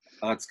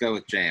 Let's go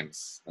with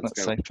James.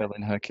 Let's say Phil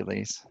in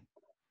Hercules.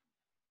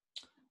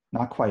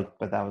 Not quite,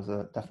 but that was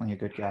definitely a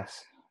good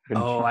guess.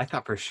 Oh, I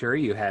thought for sure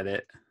you had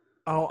it.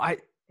 Oh,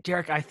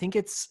 Derek, I think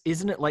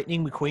isn't it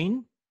Lightning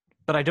McQueen?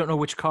 But I don't know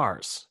which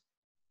cars.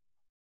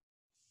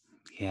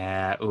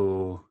 Yeah.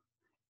 Oh,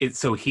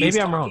 so he's maybe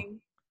talking? I'm wrong.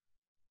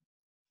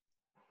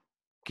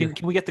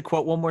 Can we get the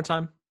quote one more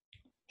time?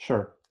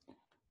 Sure.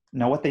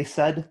 Know what they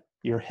said?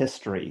 Your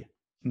history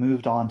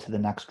moved on to the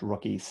next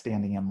rookie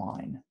standing in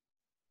line.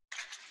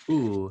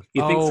 Ooh,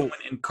 you think someone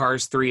in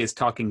Cars 3 is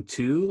talking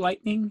to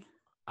Lightning?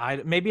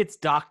 Maybe it's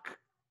Doc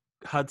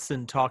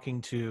Hudson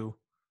talking to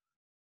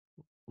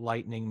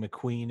Lightning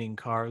McQueen in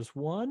Cars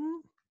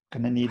 1?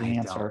 Gonna need an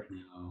answer.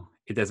 No,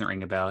 it doesn't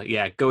ring a bell.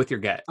 Yeah, go with your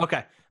gut.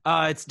 Okay.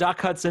 It's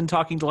Doc Hudson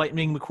talking to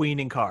Lightning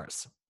McQueen in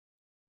Cars.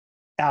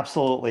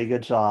 Absolutely.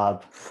 Good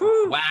job.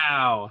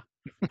 Wow.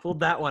 Pulled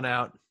that one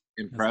out.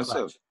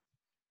 Impressive.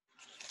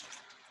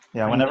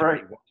 Yeah,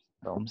 whenever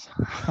films.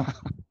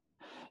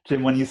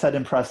 Jim, when you said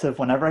impressive,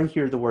 whenever I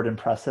hear the word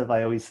impressive,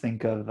 I always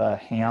think of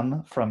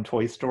Ham from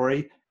Toy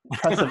Story.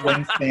 Impressive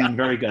wingspan,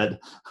 very good.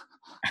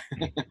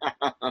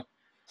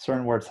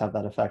 Certain words have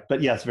that effect.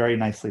 But yes, very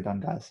nicely done,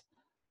 guys.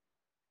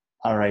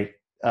 All right.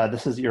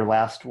 This is your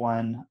last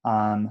one.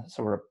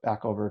 So we're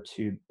back over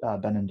to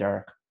Ben and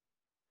Derek.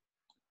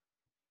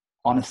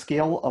 On a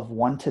scale of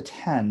 1 to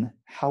 10,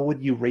 how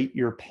would you rate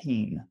your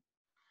pain?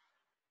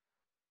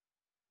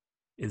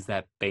 Is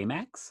that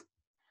Baymax?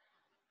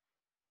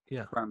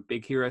 Yeah. From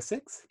Big Hero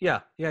 6? Yeah.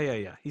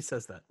 He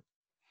says that.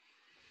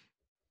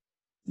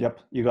 Yep,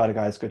 you got it,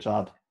 guys. Good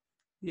job.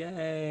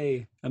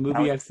 Yay. A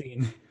movie I've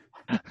seen.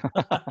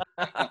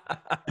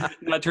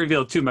 Not to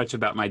reveal too much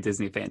about my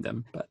Disney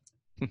fandom, but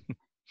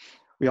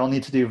we all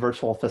need to do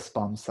virtual fist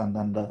bumps and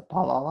then the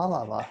la la la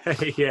la la.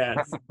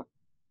 Yes.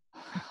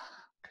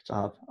 Good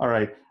job. All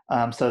right.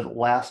 So the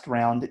last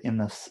round in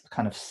this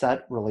kind of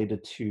set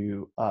related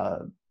to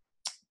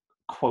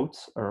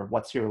quotes or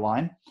what's your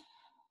line.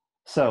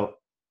 So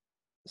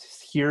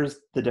here's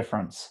the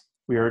difference.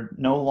 We are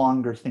no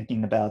longer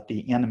thinking about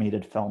the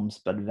animated films,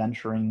 but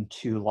venturing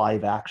to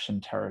live action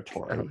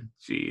territory.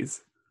 Jeez.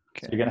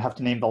 So you're going to have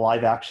to name the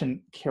live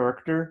action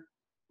character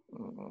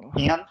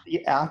and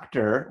the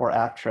actor or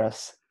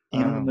actress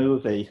in the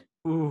movie.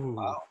 Ooh.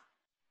 Wow.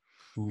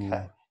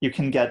 Okay. You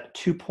can get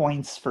 2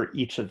 points for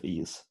each of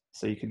these.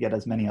 So you could get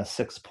as many as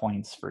 6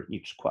 points for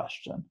each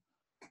question.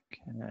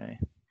 Okay.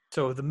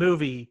 So the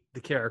movie,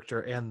 the character,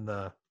 and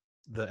the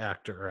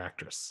actor or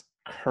actress.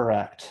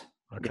 Correct.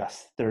 Okay.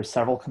 Yes, there are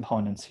several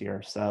components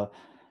here. So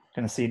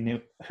going to see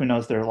who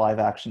knows their live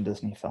action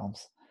Disney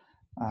films.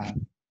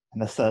 And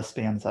this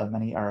spans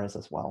many eras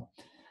as well.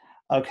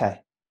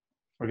 Okay.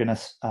 We're going to,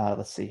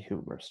 let's see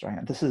who we're starting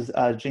at. This is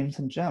James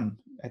and Jim.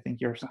 I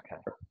think you're, Okay.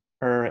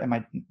 or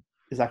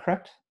is that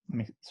correct?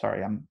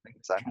 Sorry, I'm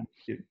So, trying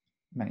to do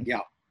many.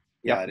 Yeah,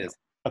 Yep. it is.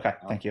 Okay,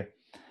 thank you.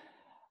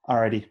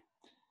 Alrighty.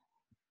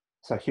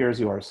 So here's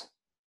yours.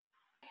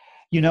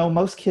 You know,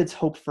 most kids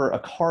hope for a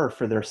car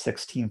for their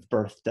 16th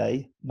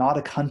birthday, not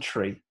a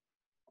country.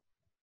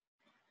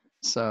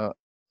 so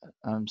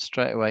I'm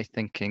straight away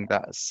thinking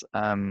that's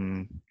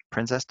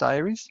Princess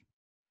Diaries,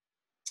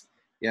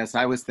 Yes,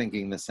 I was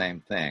thinking the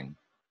same thing.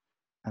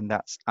 and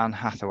that's Anne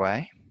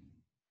Hathaway.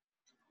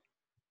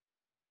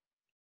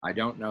 I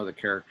don't know the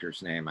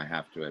character's name, I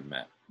have to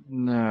admit.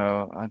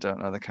 No, I don't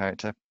know the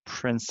character.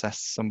 Princess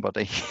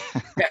somebody.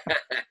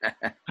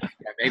 Yeah,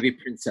 maybe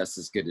Princess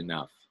is good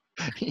enough.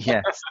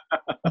 Yes.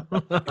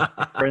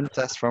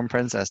 Princess from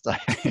Princess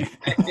Diaries.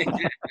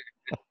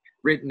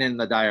 Written in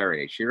the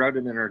diary. She wrote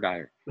it in her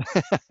diary.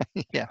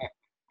 Yeah.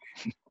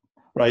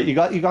 Right, you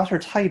got her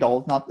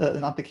title, not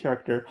the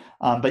character,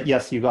 but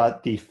yes, you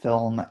got the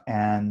film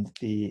and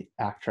the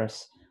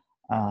actress.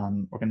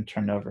 We're going to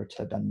turn it over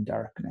to Ben and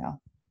Derek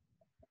now.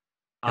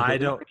 I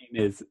don't. Her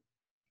name is.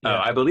 Yeah,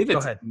 I believe go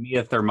it's ahead.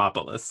 Mia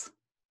Thermopolis.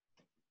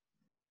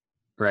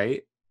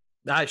 Right?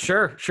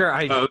 Sure.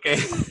 Okay.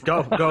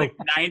 Go. Like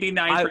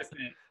 99%.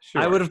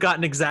 Sure. I would have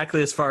gotten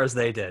exactly as far as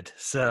they did.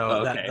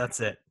 So Okay. that's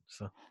it.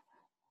 So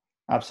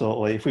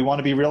Absolutely. If we want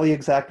to be really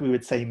exact, we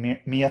would say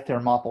Mia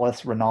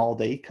Thermopolis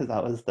Rinaldi, because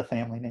that was the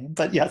family name.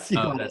 But yes, you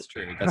got that's it.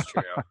 true. That's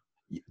true.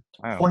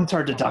 Wow. Points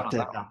are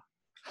deducted.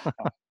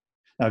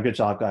 No, good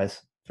job,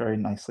 guys. Very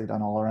nicely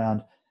done all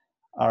around.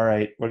 All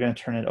right, we're going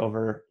to turn it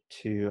over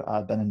to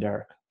Ben and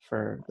Derek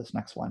for this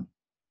next one.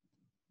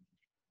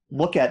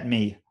 Look at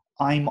me.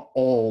 I'm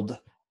old.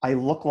 I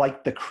look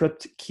like the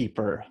Crypt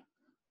Keeper.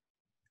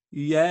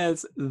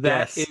 Yes,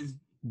 that is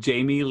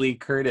Jamie Lee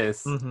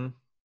Curtis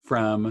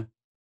from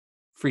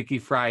Freaky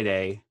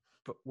Friday.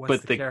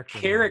 But the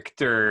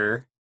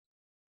character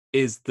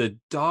is the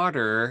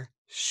daughter.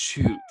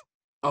 Shoot.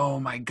 Oh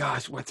my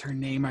gosh, what's her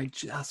name? I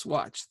just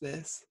watched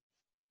this.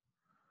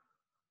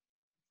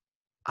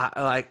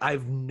 I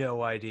have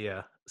no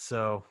idea.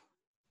 So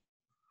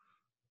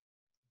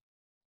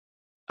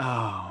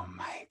oh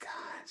my gosh.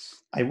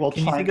 I will.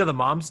 Can you think of the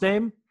mom's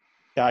name?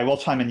 Yeah, I will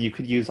chime in. You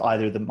could use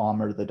either the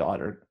mom or the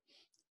daughter.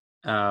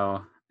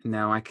 Oh,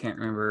 no, I can't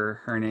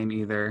remember her name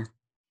either.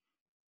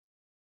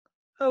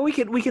 Oh, we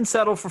can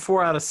settle for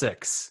 4 out of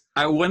 6.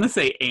 I want to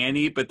say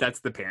Annie, but that's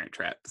the Parent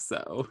Trap,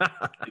 so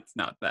it's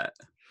not that.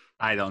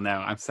 I don't know.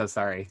 I'm so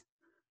sorry.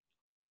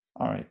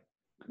 All right,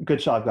 good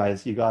job,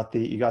 guys. You got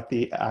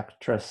the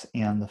actress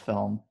and the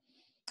film.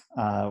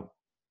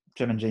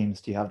 Jim and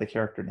James, do you have the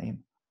character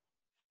name?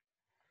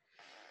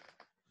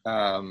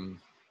 I'm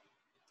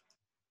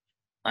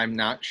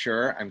not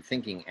sure. I'm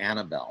thinking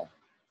Annabelle,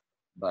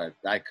 but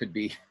that could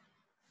be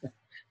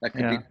be a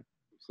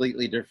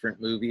completely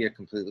different movie, a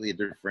completely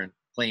different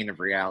plane of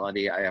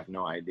reality. I have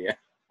no idea.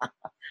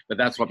 But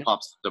that's what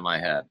pops into my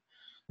head.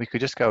 We could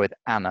just go with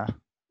Anna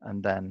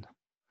and then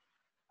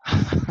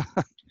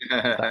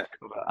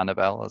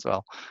Annabelle as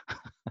well.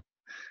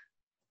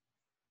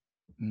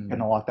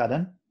 Gonna lock that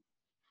in?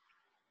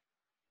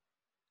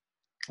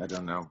 I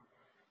don't know.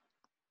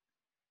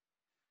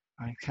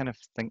 I kind of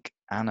think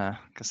Anna,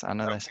 because I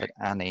know they said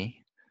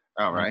Annie.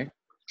 All right.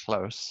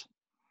 Close.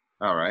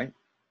 All right.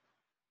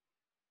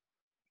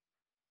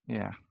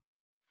 Yeah.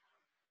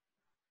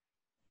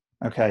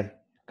 Okay,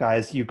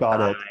 guys, you got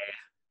it.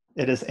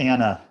 It is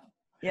Anna.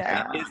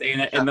 Yeah. It is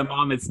Anna, and the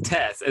mom is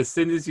Tess. As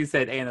soon as you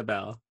said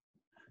Annabelle.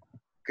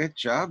 Good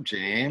job,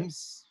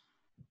 James.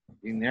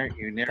 You narrowed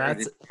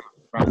That's it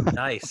from.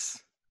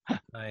 nice.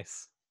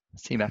 Nice.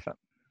 Team effort.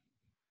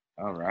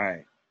 All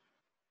right.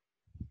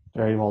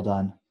 Very well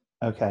done.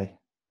 Okay,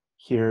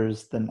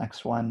 here's the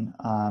next one.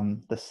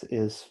 This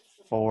is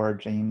for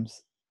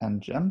James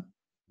and Jim.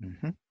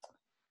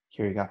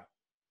 Here you go.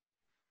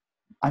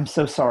 I'm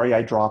so sorry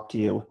I dropped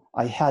you.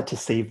 I had to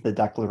save the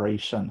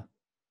Declaration.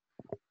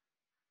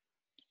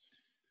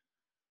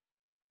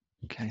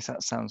 Okay, so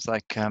that sounds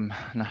like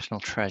National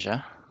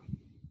Treasure.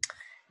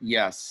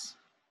 Yes.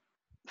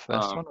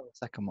 First one or the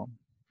second one?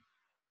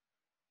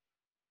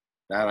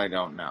 That I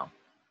don't know.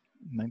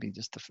 Maybe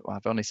just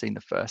I've only seen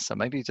the first, so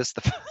maybe just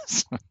the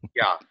first one.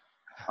 Yeah,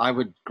 I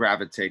would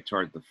gravitate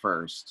toward the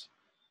first.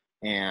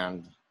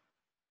 And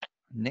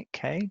Nick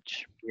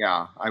Cage?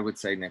 yeah, I would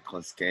say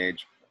Nicolas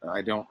Cage.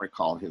 I don't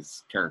recall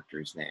his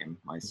character's name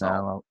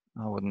myself.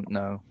 No, I wouldn't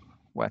know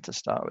where to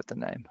start with the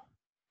name.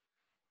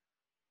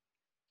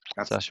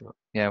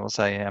 We'll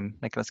say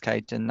Nicolas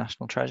Cage in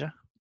National Treasure.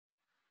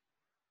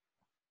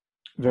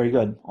 Very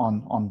good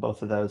on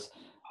both of those.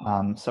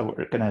 So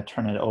we're going to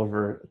turn it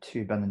over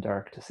to Ben and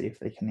Derek to see if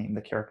they can name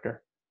the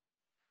character.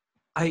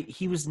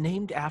 He was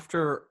named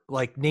after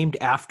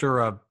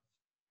a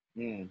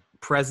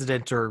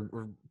president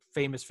or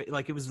famous,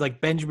 like it was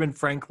like Benjamin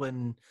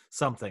Franklin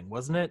something,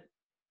 wasn't it?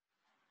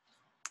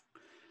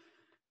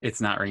 It's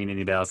not ringing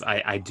any bells.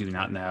 I do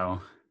not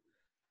know.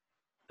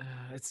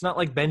 It's not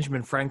like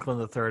Benjamin Franklin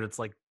III. It's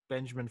like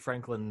Benjamin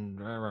Franklin.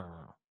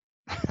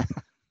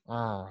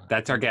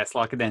 That's our guess.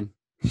 Lock it in.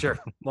 Sure,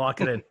 lock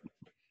it in.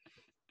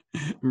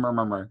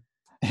 Murmur.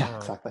 Yeah,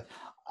 exactly.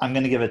 I'm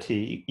going to give it to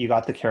you. You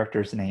got the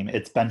character's name.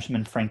 It's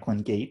Benjamin Franklin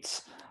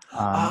Gates.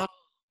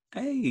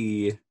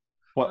 Hey.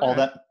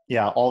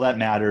 All that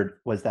mattered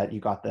was that you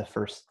got the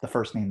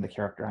first name of the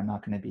character. I'm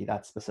not going to be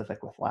that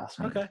specific with last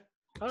name. Okay.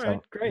 All right.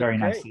 Great. Very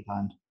nicely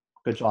done.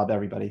 Good job,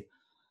 everybody.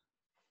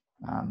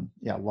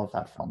 Love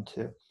that film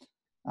too.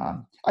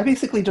 I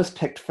basically just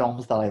picked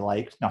films that I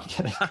liked. No, I'm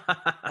kidding.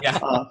 Yeah.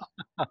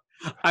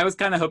 I was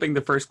kind of hoping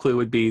the first clue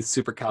would be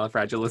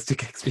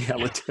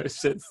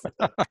supercalifragilisticexpialidocious.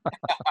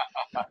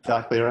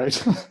 Exactly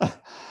right.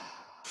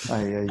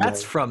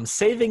 That's from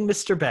Saving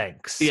Mr.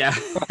 Banks. Yeah.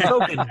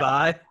 Spoken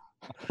by.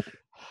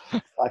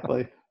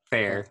 Exactly.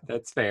 Fair.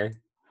 That's fair.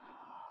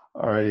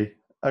 All right.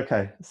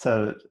 Okay.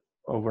 So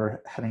we're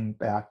heading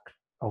back.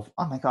 Oh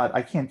my God!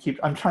 I can't keep.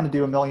 I'm trying to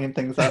do a million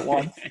things at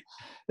once.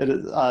 It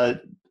is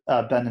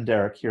Ben and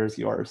Derek. Here's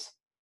yours.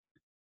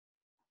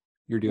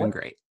 You're doing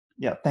great.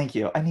 Yeah, thank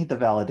you. I need the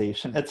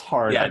validation. It's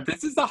hard. Yeah,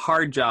 this is a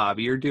hard job.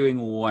 You're doing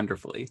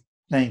wonderfully.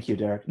 Thank you,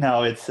 Derek.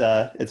 No, it's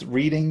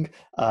reading,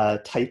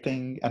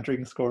 typing,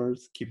 entering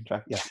scores, keeping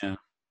track. Yes. Yeah.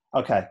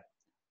 Okay.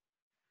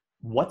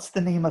 What's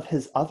the name of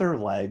his other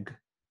leg?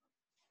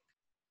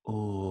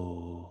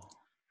 Ooh.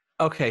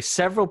 Okay,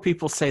 several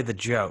people say The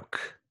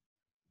Joke.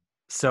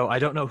 So I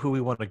don't know who we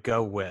want to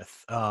go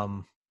with.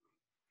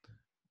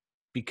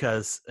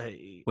 Because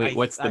wait,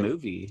 what's the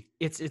movie?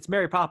 It's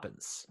Mary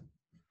Poppins.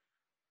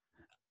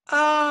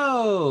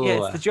 Oh,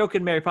 yeah, it's The Joke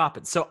in Mary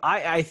Poppins. So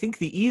I think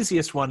the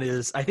easiest one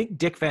is, I think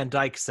Dick Van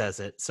Dyke says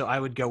it. So I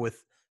would go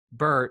with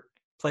Bert,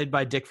 played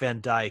by Dick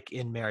Van Dyke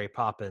in Mary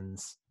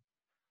Poppins.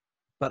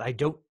 But I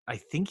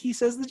think he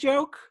says The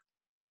Joke.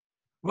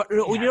 But,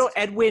 you know,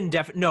 Edwin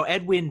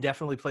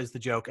definitely plays The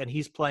Joke, and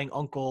he's playing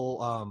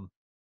Uncle.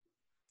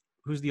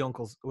 Who's the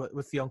uncle's?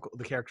 What's the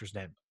character's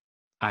name?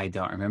 I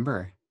don't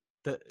remember.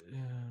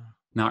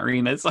 Not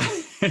Remus. What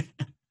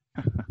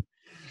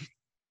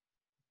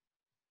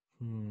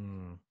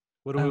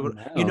do we? No.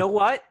 You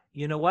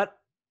know what?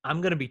 I'm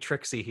going to be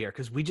tricksy here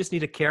because we just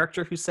need a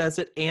character who says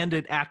it and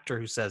an actor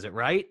who says it,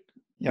 right?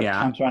 Yep, yeah.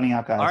 Time's running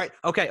out, guys. All right.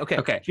 Okay.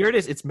 Here it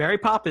is. It's Mary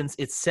Poppins.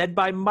 It's said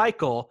by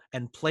Michael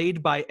and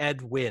played by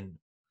Ed Wynn.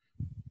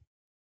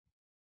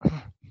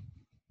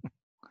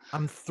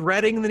 I'm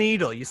threading the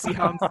needle. You see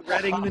how I'm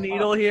threading the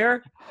needle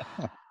here?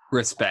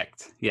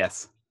 Respect.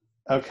 Yes.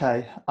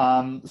 Okay.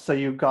 So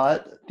you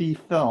got the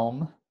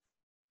film,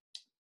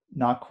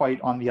 not quite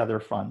on the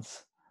other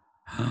fronts.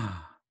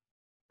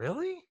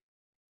 Really?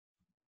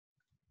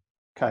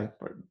 Okay.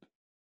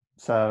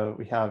 So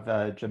we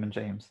have Jim and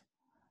James.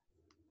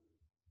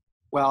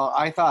 Well,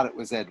 I thought it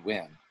was Ed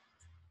Wynn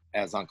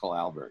as Uncle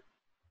Albert.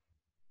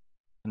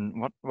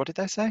 And what did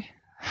they say?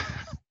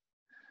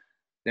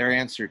 Their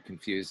answer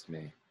confused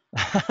me.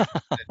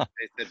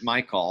 They said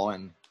Michael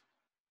and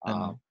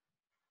Ed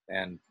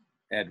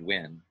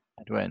Wynn.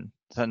 Ed Wynn.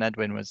 So Ed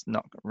Wynn was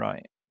not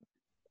right.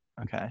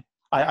 Okay.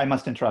 I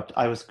must interrupt.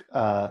 I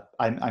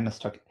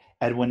mistook.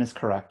 Ed Wynn is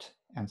correct,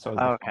 and so.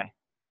 Oh, okay.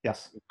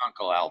 Yes. It's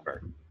Uncle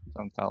Albert. It's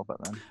Uncle Albert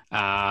then.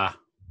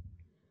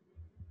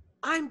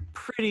 I'm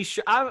pretty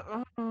sure.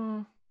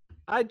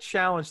 I'd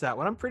challenge that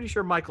one. I'm pretty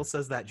sure Michael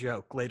says that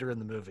joke later in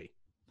the movie.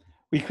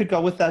 We could go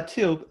with that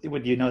too.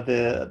 Would you know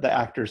the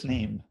actor's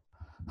name?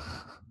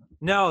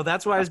 No,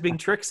 that's why I was being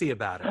tricksy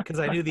about it, because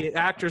I knew the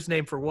actor's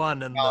name for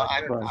one. And no,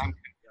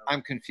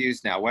 I'm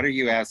confused now. What are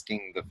you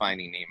asking the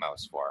Finding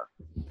Nemos for?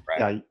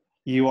 Right?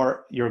 Yeah,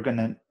 you're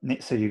gonna.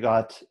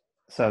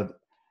 So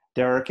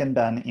Derek and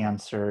Ben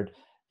answered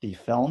the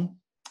film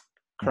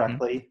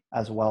correctly,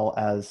 as well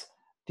as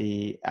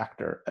the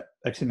actor.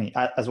 Excuse me,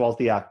 as well as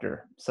the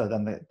actor. So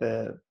then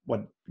So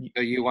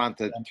you want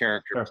the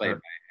character played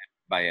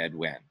by Ed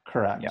Wynn?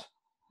 Correct. Yeah.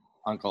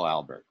 Uncle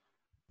Albert.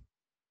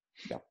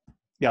 Yeah.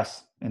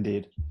 Yes,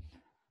 indeed.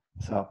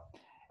 So,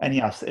 and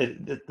yes,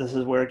 this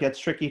is where it gets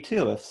tricky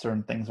too if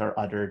certain things are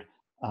uttered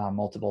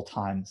multiple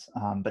times.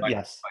 But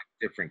yes,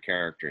 different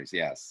characters.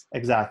 Yes,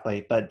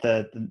 exactly. But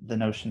the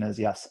notion is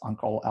yes,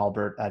 Uncle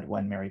Albert, Ed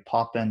Wynn, Mary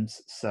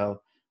Poppins.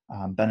 So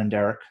Ben and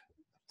Derek,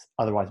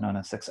 otherwise known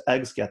as Six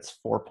Eggs, gets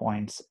 4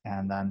 points,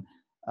 and then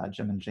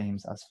Jim and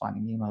James as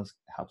Finding Nemo's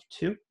have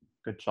 2.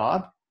 Good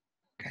job.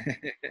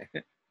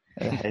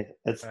 Hey,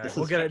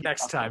 We'll get it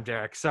next time,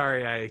 Derek.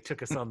 Sorry I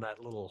took us on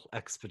that little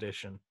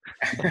expedition.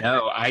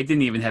 No, I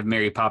didn't even have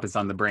Mary Poppins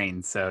on the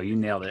brain, so you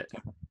nailed it.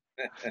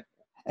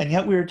 And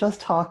yet we were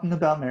just talking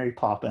about Mary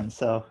Poppins,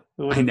 so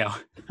I know.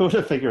 Who would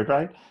have figured,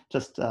 right?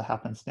 Just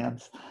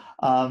happenstance.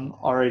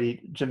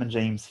 Alrighty, Jim and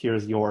James,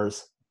 here's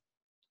yours.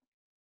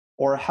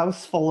 Or a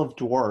house full of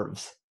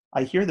dwarves.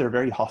 I hear they're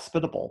very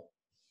hospitable.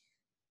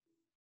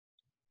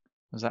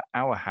 Was that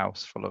our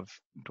house full of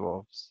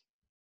dwarves?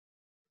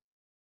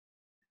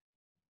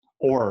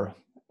 Or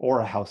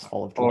a house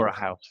full of dwarves. Or a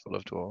house full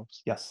of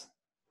dwarves. Yes.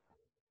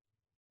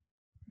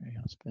 Very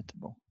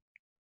hospitable.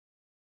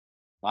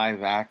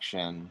 Live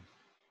action.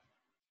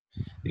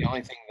 The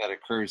only thing that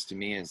occurs to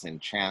me is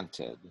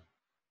Enchanted.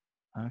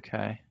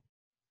 Okay.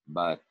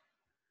 But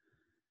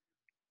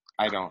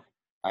I don't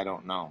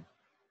know.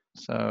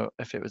 So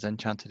if it was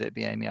Enchanted, it'd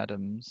be Amy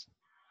Adams,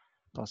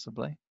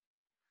 possibly.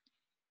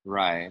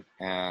 Right,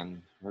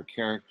 and her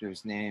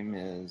character's name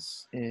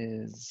is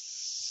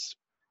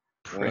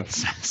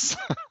Princess.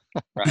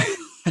 Right.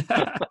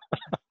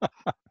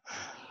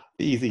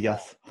 Easy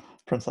guess.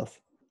 Princess.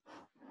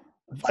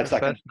 5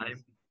 seconds.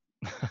 Name.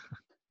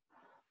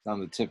 It's on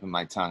the tip of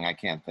my tongue. I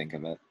can't think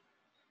of it.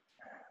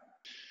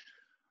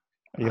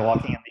 Are you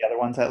locking in the other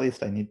ones at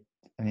least? I need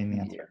the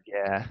answer.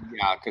 Yeah.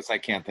 Yeah, because I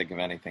can't think of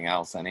anything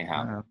else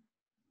anyhow.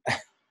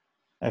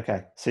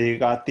 Okay, so you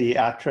got the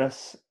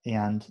actress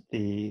and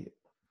the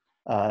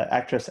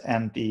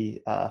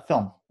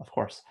film, of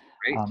course.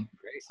 Great,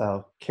 great.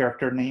 So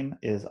character name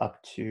is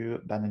up to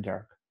Ben and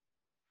Derek.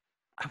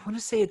 I want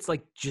to say it's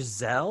like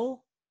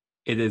Giselle.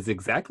 It is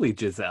exactly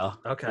Giselle.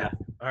 Okay. Yeah.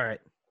 All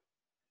right.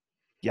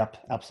 Yep,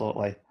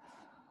 absolutely.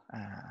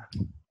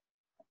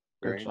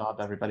 Very Good job,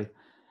 everybody.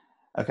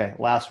 Okay,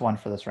 last one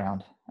for this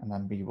round, and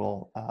then we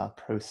will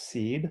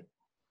proceed.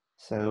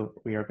 So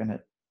we're turning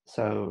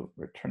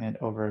it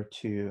over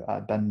to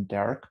Ben and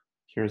Derek.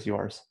 Here's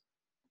yours.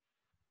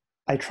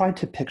 I tried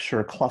to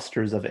picture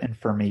clusters of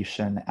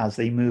information as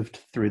they moved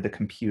through the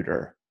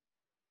computer.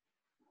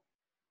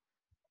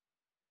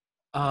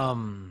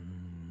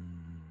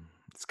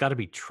 It's got to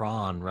be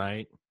Tron,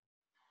 right?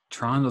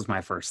 Tron was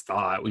my first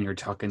thought when you're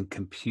talking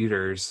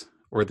computers,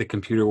 or the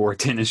computer wore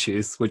tennis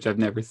shoes, which I've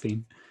never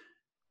seen.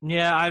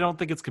 Yeah, I don't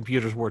think it's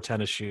computers wore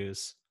tennis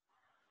shoes.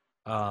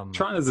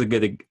 Tron is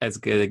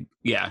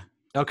yeah.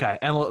 Okay,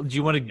 and do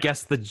you want to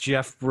guess the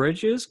Jeff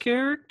Bridges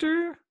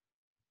character?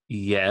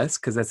 Yes,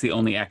 because that's the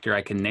only actor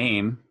I can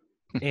name.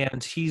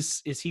 And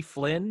is he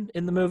Flynn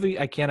in the movie?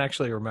 I can't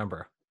actually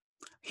remember.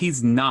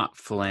 He's not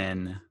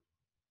Flynn.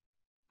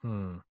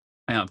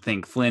 I don't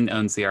think. Flynn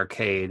owns the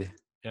arcade.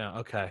 Yeah,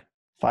 okay.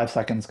 5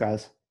 seconds,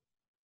 guys.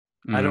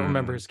 I don't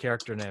remember his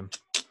character name.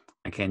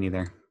 I can't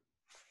either.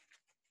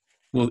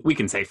 Well, we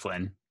can say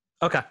Flynn.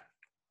 Okay.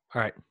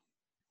 All right.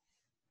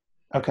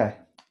 Okay.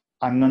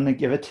 I'm going to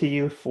give it to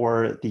you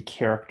for the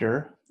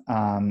character.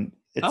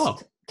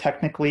 It's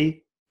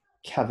technically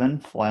Kevin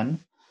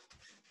Flynn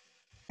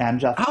and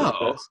Jeff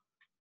Bridges.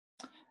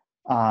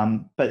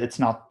 But it's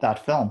not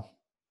that film.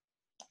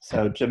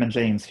 So Jim and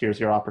James, here's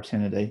your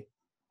opportunity.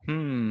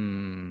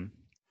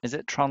 Is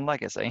it Tron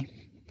Legacy?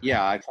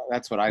 Yeah,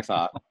 that's what I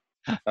thought.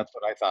 That's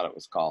what I thought it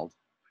was called.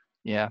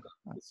 Yeah.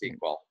 The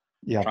sequel.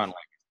 Yeah. Tron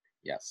Legacy.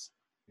 Yes.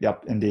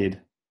 Yep,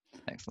 indeed.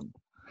 Excellent.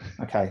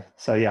 Okay,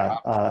 so yeah,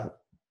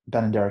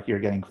 Ben and Derek, you're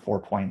getting 4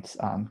 points,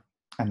 and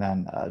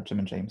then Jim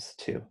and James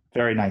 2.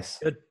 Very nice.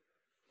 Good.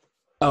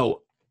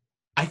 Oh,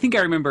 I think I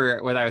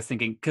remember what I was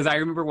thinking, because I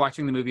remember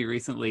watching the movie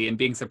recently and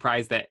being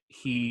surprised that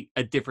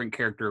a different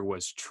character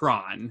was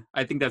Tron.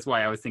 I think that's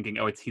why I was thinking,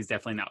 he's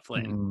definitely not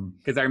Flynn.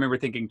 Because I remember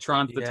thinking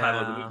Tron's the title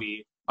of the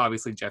movie.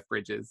 Obviously, Jeff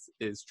Bridges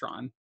is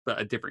Tron,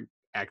 but a different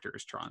actor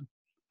is Tron.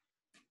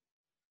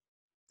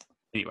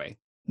 Anyway.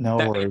 No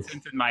that worries. makes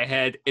sense in my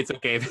head. It's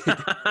okay. It's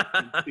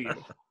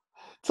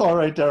all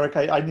right, Derek.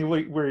 I knew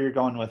where you're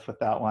going with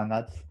that one.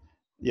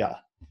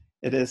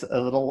 It is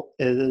a little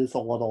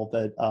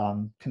bit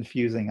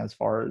confusing as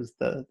far as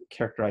the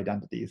character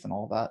identities and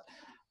all that.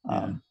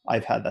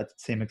 I've had that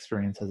same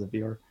experience as a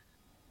viewer.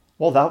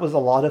 Well, that was a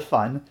lot of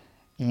fun,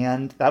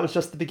 and that was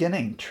just the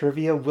beginning.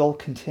 Trivia will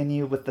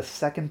continue with the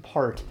second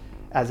part,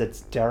 as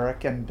it's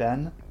Derek and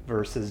Ben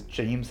versus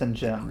James and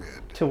Jim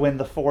to win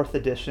the 4th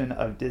edition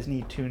of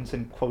Disney Tunes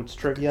and Quotes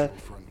Trivia.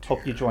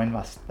 Hope you join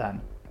us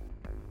then.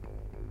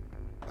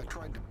 I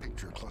tried to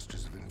picture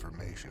clusters of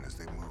information as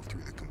they move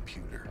through the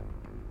computer.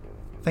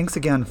 Thanks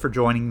again for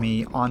joining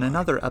me on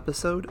another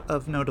episode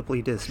of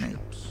Notably Disney.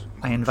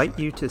 I invite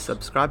you to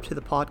subscribe to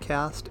the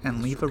podcast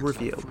and leave a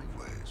review.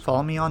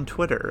 Follow me on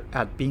Twitter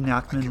at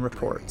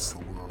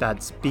bnachmanreports.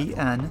 That's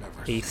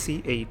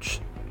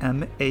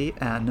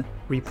BNACHMAN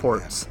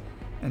Reports.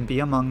 And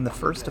be among the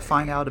first to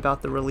find out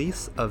about the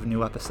release of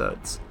new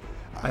episodes.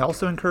 I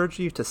also encourage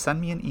you to send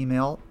me an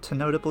email to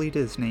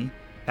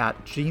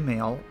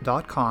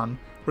notablydisney@gmail.com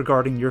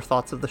regarding your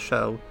thoughts of the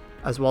show,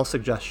 as well as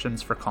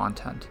suggestions for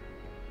content.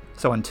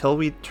 So until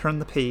we turn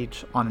the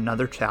page on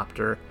another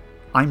chapter,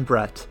 I'm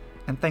Brett,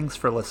 and thanks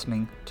for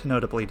listening to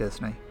Notably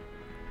Disney.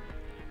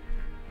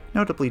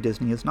 Notably,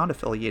 Disney is not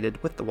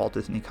affiliated with the Walt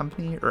Disney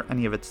Company or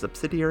any of its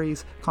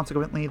subsidiaries.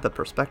 Consequently, the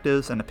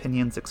perspectives and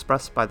opinions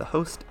expressed by the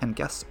host and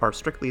guests are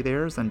strictly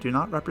theirs and do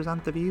not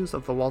represent the views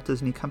of the Walt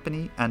Disney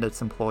Company and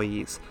its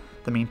employees.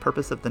 The main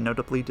purpose of the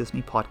Notably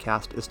Disney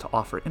podcast is to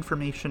offer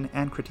information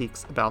and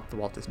critiques about the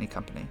Walt Disney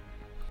Company.